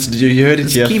 Just you heard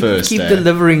it here first.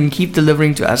 Keep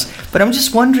delivering to us. But I'm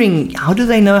just wondering, how do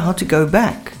they know how to go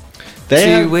back?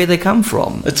 to where they come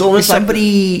from. It's almost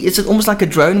is it almost like a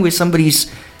drone where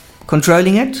somebody's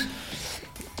controlling it?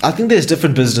 I think there's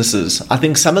different businesses. I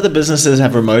think some of the businesses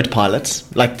have remote pilots.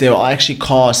 Like there are actually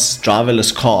cars,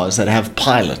 driverless cars that have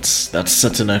pilots that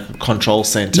sit in a control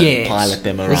center and pilot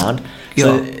them around.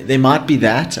 So there might be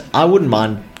that. I wouldn't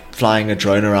mind flying a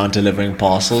drone around delivering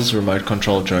parcels, remote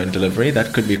control drone delivery.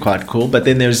 That could be quite cool. But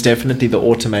then there's definitely the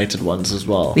automated ones as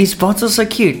well. These bots are so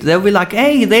cute. They'll be like,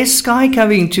 hey, there's Sky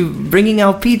coming to bringing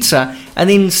our pizza. And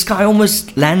then Sky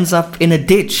almost lands up in a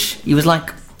ditch. He was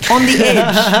like, on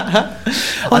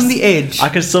the edge. I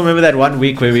can still remember that one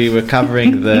week where we were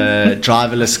covering the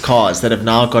driverless cars that have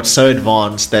now got so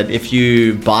advanced that if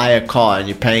you buy a car and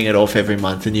you're paying it off every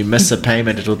month and you miss a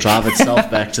payment, it'll drive itself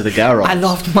back to the garage. I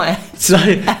laughed my ass.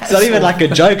 It's not even like a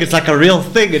joke. It's like a real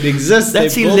thing. It exists.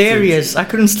 That's hilarious. I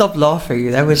couldn't stop laughing.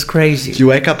 That was crazy. You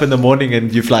wake up in the morning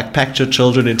and you've like packed your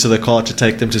children into the car to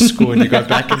take them to school and you go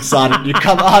back inside and you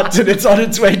come out and it's on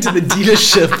its way to the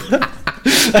dealership.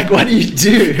 Like, what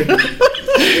do?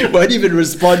 Won't even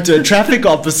respond to a traffic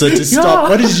officer to stop.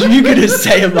 What is you going to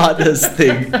say about this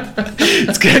thing?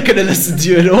 It's not going to listen to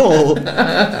you at all.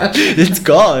 It's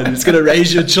gone. It's going to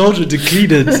raise your children to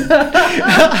clean it.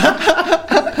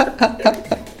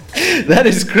 That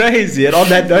is crazy. And on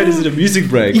that note, is it a music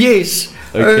break? Yes.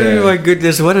 Okay. Oh my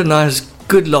goodness, what a nice,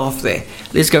 good laugh there.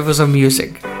 Let's go for some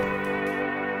music.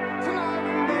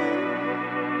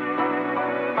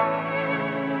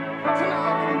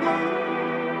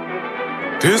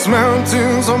 There's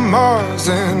mountains on Mars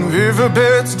and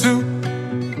riverbeds too,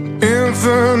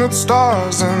 infinite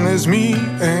stars, and there's me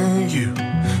and you.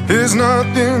 There's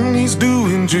nothing he's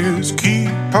doing, just keep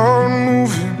on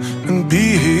moving and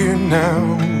be here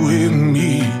now with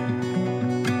me.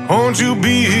 Won't you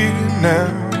be here now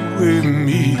with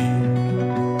me?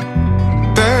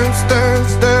 Dance,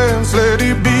 dance, dance, let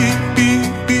it be, be.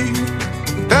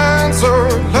 Dance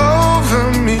all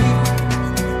over me.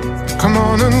 Come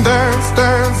on and dance,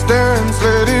 dance, dance,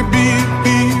 let it be,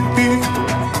 be.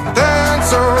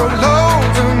 Dance all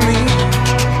over me.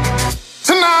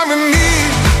 Tonight with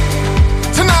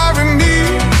me,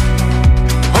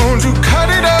 won't you cut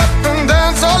it up and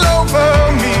dance all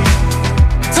over me?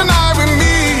 Tonight with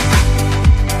me,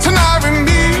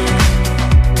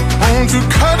 won't you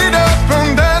cut it up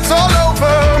and dance all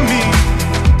over me?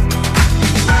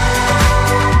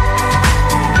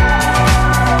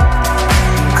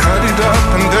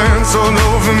 Up and dance all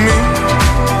over me.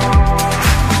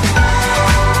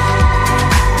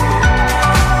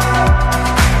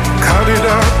 Cut it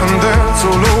up and dance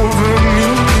all over me.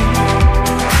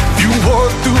 You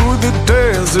walk through the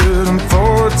desert and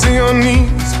fall to your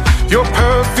knees. You're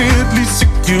perfectly sick,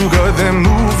 you got that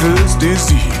mover's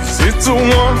disease. It's a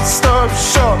one-stop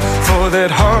shop for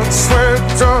that hot sweat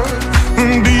drug.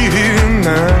 And be here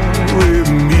now with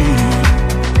me.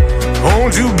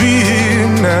 Won't you be here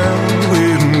now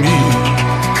with me?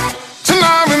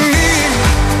 Tonight with me,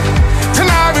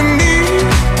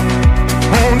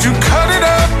 won't you cut it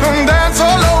up and dance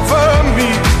all over me?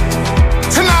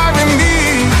 Tonight with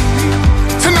me,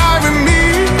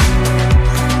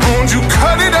 won't you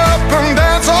cut it up and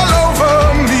dance all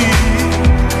over me?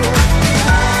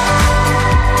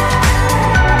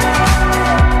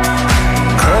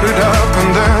 Cut it up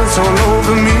and dance all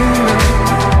over me.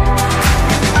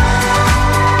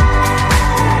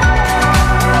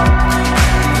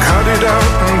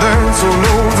 Up and dance all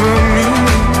over me.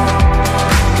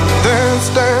 Dance,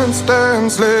 dance,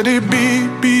 dance, let it be,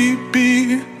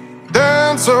 be.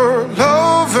 Dance all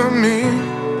over me.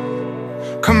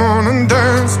 Come on and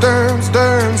dance, dance,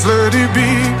 dance, let it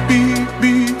be,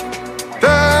 be.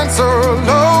 Dance all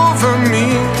over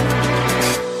me.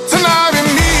 Tonight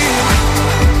with me,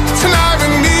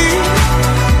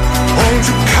 won't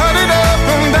you cut it up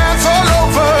and dance all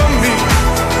over me?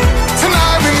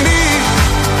 Tonight with me,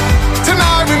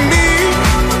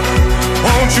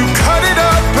 won't you cut it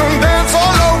up and dance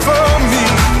all over me?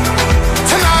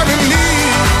 Tonight with me,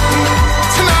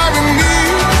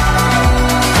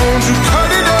 won't you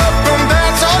cut it up and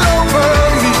dance all over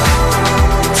me?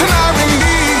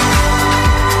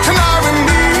 Tonight with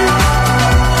me,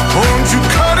 won't you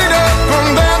cut it up and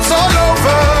dance all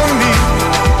over me?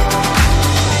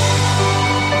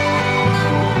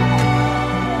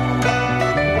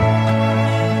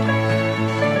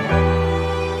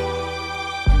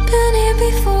 Been here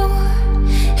before,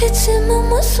 it's in my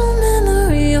muscle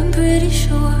memory, I'm pretty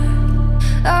sure.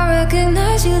 I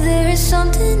recognize you, there is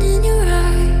something in your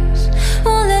eyes.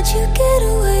 Won't let you get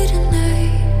away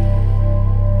tonight.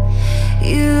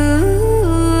 You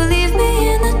leave me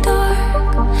in the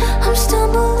dark, I'm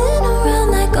stumbling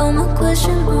around like I'm a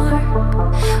question mark,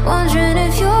 wondering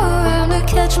if you're around.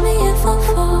 catch me if I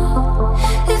fall.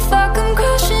 If I come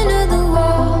crashing to the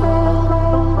wall,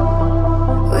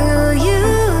 will you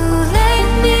lay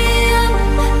me up,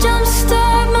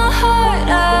 jumpstart my heart?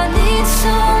 I need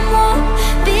someone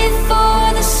before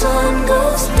the sun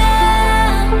goes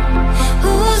down.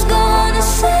 Who's gonna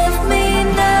save me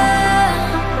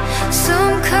now?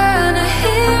 Some kind of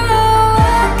hero.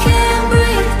 I can't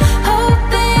breathe,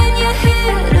 hoping you're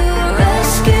here to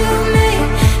rescue me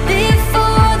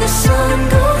before the sun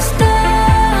goes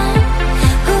down.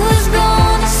 Who's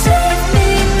gonna save me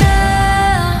now?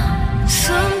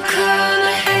 Some kind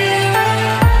of hero.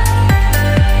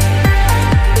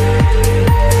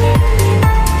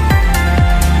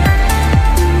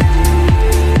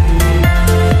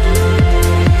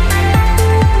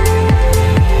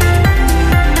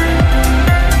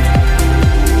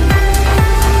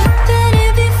 Been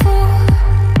here before.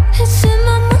 It's in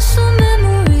my muscle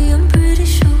memory, I'm pretty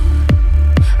sure.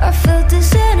 I felt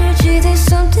this energy, there's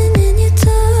something in your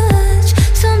touch,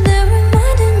 something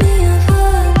reminding me of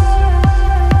us.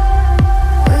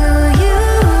 Will you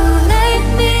lay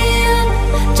me up,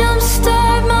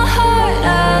 jumpstart my heart?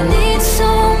 I need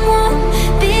someone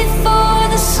before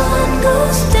the sun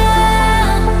goes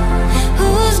down.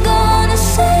 Who's gonna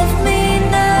save me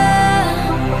now?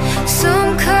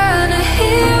 Some kind of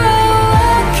hero.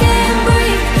 I can't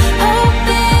breathe,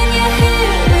 hoping you're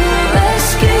here to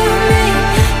rescue me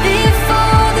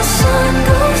before the sun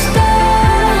goes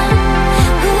down.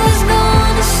 Who's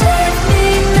gonna save me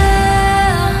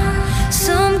now?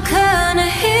 Some kind of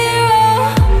hero.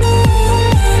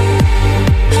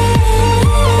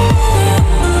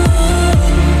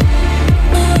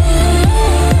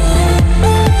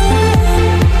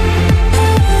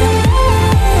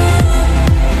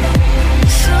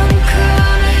 Some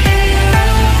kind of hero.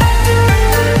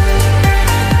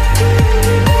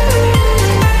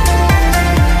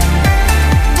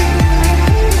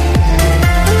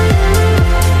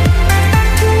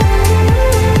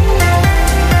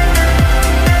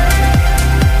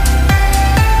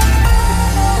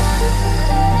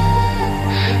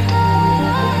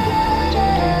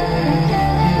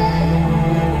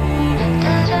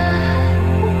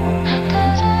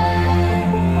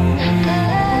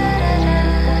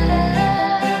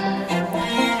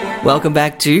 Welcome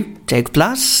back to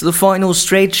TechPlus, the final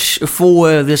stretch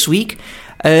for this week.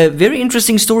 A very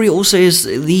interesting story also is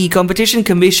the Competition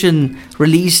Commission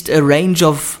released a range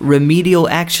of remedial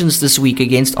actions this week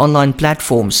against online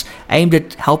platforms aimed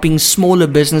at helping smaller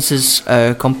businesses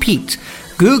compete.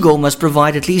 Google must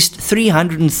provide at least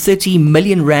 330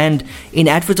 million rand in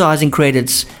advertising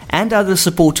credits and other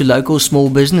support to local small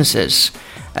businesses.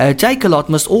 Takealot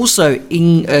must also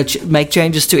make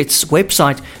changes to its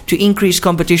website to increase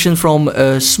competition from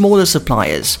smaller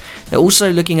suppliers. They're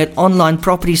also looking at online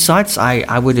property sites.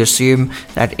 I would assume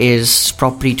that is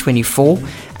Property24.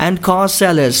 And car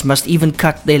sellers must even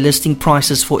cut their listing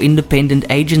prices for independent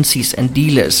agencies and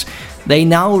dealers. They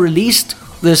now released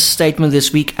this statement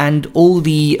this week, and all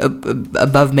the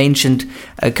above mentioned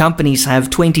companies have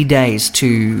 20 days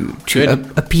to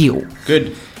appeal.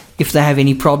 Good. If they have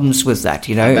any problems with that,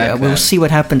 we'll see what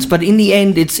happens. But in the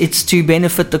end, it's to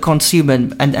benefit the consumer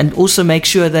and also make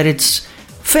sure that it's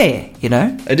fair,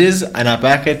 It is, and I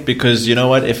back it because you know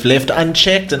what? If left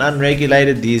unchecked and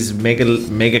unregulated, these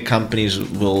mega companies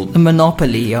will the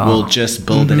monopoly will just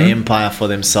build an empire for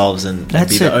themselves and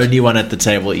be the only one at the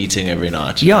table eating every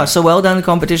night. Yeah, so well done, the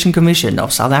Competition Commission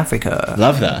of South Africa.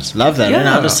 Love that. Yeah. And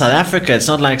out of South Africa, it's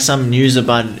not like some news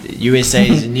about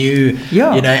USA's new,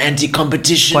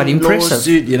 anti-competition quite impressive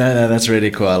lawsuit. No, that's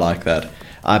really cool. I like that.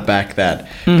 I back that.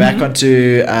 Back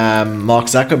onto Mark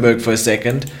Zuckerberg for a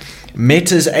second.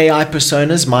 Meta's AI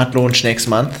personas might launch next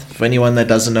month. For anyone that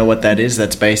doesn't know what that is,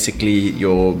 that's basically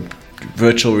your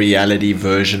virtual reality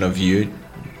version of you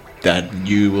that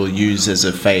you will use as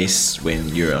a face when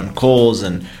you're on calls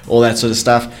and all that sort of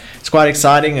stuff. It's quite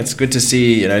exciting. It's good to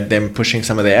see them pushing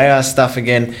some of the AI stuff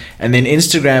again. And then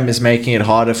Instagram is making it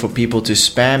harder for people to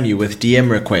spam you with DM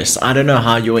requests. I don't know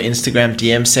how your Instagram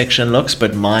DM section looks,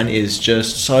 but mine is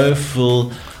just so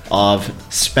full of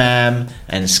spam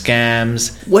and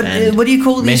scams. What do you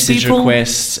call these message people?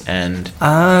 Requests and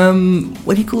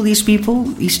what do you call these people?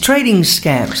 These trading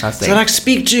scams, I think. So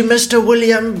speak to Mr.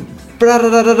 William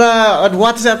on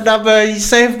WhatsApp number. He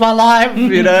saved my life.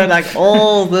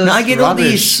 All this. Now I get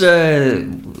rubbish. all these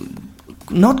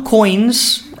not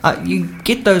coins. You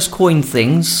get those coin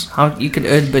things. How you can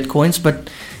earn bitcoins, but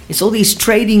it's all these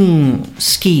trading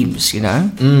schemes.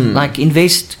 Like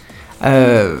invest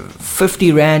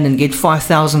 50 rand and get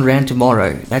 5,000 rand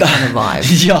tomorrow. That kind of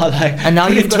vibe. Yeah, like, and now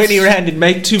put you've in got 20 rand and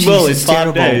make 2 mil in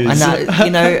 5 days.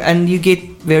 And now, and you get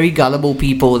very gullible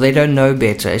people. They don't know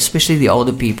better, especially the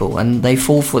older people, and they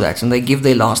fall for that, and they give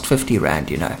their last 50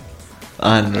 rand,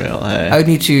 Unreal, hey?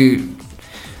 Only to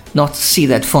not see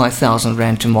that 5,000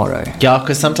 rand tomorrow. Yeah,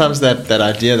 because sometimes that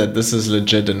idea that this is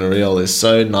legit and real is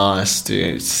so nice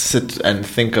to sit and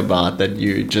think about that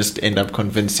you just end up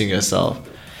convincing yourself.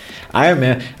 I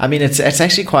remember, it's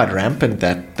actually quite rampant,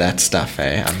 that stuff,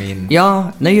 eh?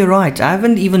 Yeah, no, you're right. I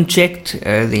haven't even checked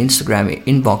the Instagram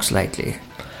inbox lately.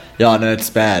 Yeah, no, it's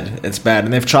bad. It's bad.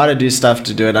 And they've tried to do stuff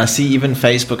to do it. I see even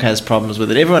Facebook has problems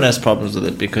with it. Everyone has problems with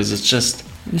it because it's just...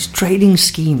 These trading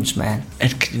schemes, man. I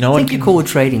think you call it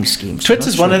trading schemes.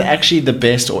 Twitter's one of actually the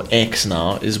best, or X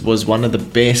now, was one of the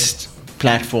best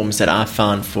platforms that I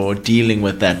found for dealing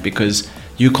with that, because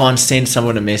you can't send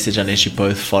someone a message unless you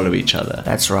both follow each other.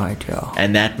 That's right, yeah.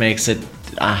 And that makes it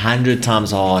 100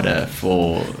 times harder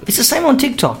for... It's the same on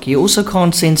TikTok. You also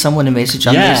can't send someone a message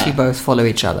unless you both follow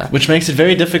each other. Which makes it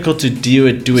very difficult to do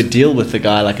a deal with a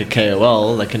guy like a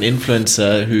KOL, like an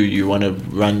influencer who you want to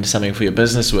run something for your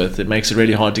business with. It makes it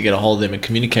really hard to get a hold of them and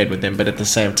communicate with them. But at the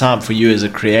same time, for you as a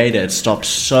creator, it stops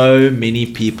so many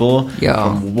people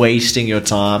from wasting your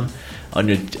time on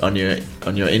your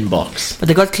inbox. But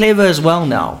they got clever as well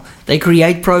now. They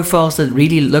create profiles that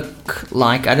really look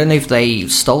like, I don't know if they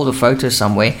stole the photo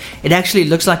somewhere. It actually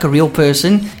looks like a real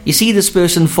person. You see this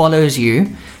person follows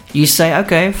you. You say,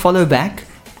 okay, follow back.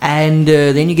 And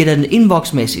then you get an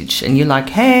inbox message. And you're like,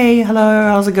 hey, hello,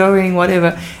 how's it going,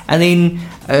 whatever. And then,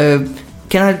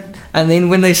 and then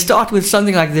when they start with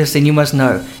something like this, then you must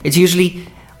know. It's usually...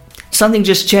 something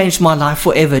just changed my life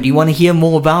forever. Do you want to hear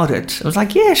more about it? I was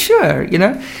like, yeah, sure.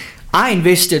 I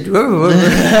invested.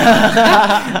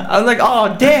 I was like,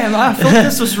 oh, damn, I thought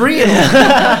this was real.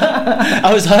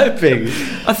 I was hoping.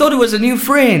 I thought it was a new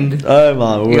friend. Oh,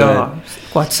 my word. Yeah,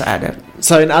 quite sad.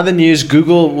 So in other news,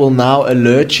 Google will now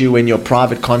alert you when your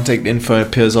private contact info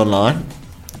appears online.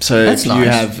 So That's if you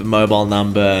nice. have a mobile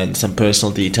number and some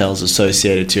personal details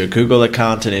associated to your Google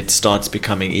account and it starts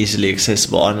becoming easily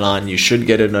accessible online, you should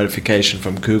get a notification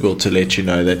from Google to let you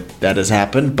know that has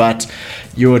happened. But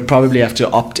you would probably have to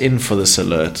opt in for this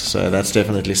alert. So that's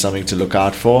definitely something to look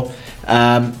out for.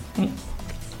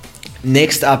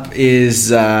 Next up is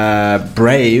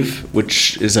Brave,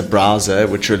 which is a browser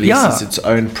which releases its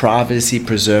own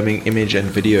privacy-preserving image and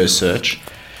video search.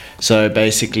 So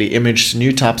basically,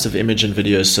 new types of image and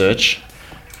video search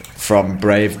from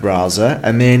Brave browser.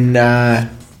 And then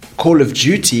Call of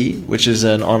Duty, which is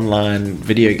an online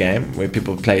video game where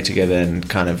people play together and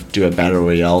kind of do a battle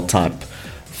royale type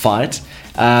fight,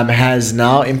 has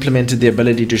now implemented the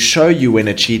ability to show you when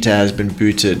a cheater has been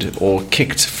booted or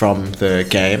kicked from the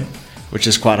game, which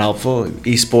is quite helpful.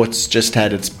 Esports just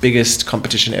had its biggest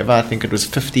competition ever. I think it was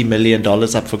 $50 million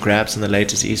up for grabs in the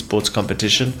latest esports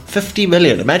competition. 50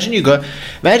 million. Imagine your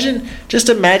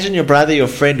brother, your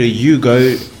friend, or you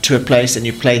go to a place and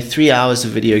you play 3 hours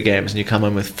of video games and you come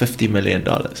home with $50 million.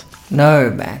 No,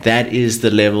 man. That is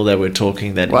the level that we're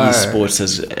talking that esports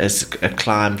has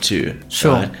climbed to.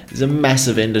 Sure. Right? It's a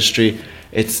massive industry.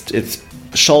 It's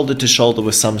shoulder to shoulder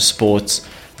with some sports.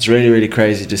 It's really, really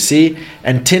crazy to see.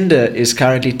 And Tinder is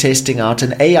currently testing out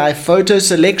an AI photo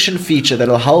selection feature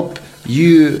that'll help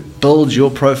you build your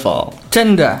profile.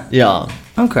 Tinder? Yeah.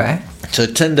 Okay. So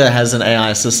Tinder has an AI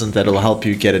assistant that'll help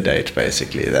you get a date,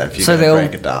 basically. If you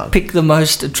break it down. Pick the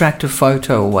most attractive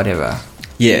photo or whatever.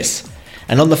 Yes.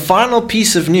 And on the final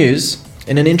piece of news,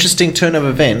 in an interesting turn of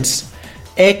events,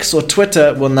 X or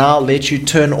Twitter will now let you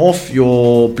turn off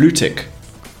your blue tick.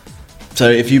 So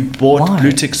if you bought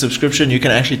blue tick subscription, you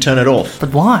can actually turn it off.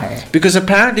 But why? Because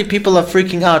apparently people are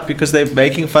freaking out because they're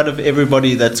making fun of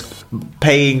everybody that's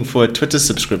paying for a Twitter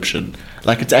subscription.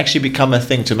 Like, it's actually become a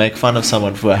thing to make fun of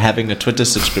someone for having a Twitter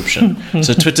subscription.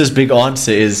 So Twitter's big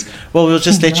answer is, well, we'll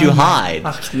just let you hide.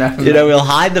 We'll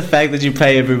hide the fact that you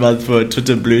pay every month for a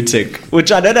Twitter blue tick,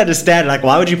 which I don't understand. Like,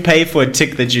 why would you pay for a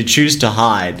tick that you choose to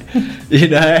hide?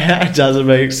 It doesn't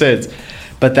make sense.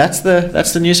 But that's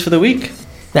the news for the week.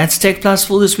 That's TechPlus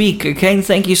for this week. Kaine,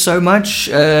 thank you so much.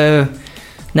 No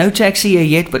taxi here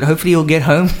yet, but hopefully you'll get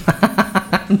home.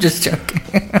 I'm just joking.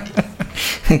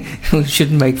 We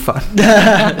shouldn't make fun.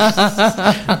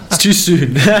 It's too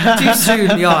soon. Too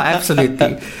soon, yeah,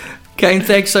 absolutely. Kaine,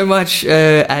 thanks so much.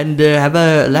 And have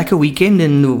a lekker weekend,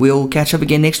 and we'll catch up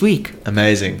again next week.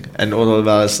 Amazing. And all of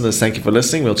our listeners, thank you for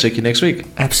listening. We'll check you next week.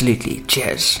 Absolutely.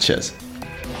 Cheers. Cheers.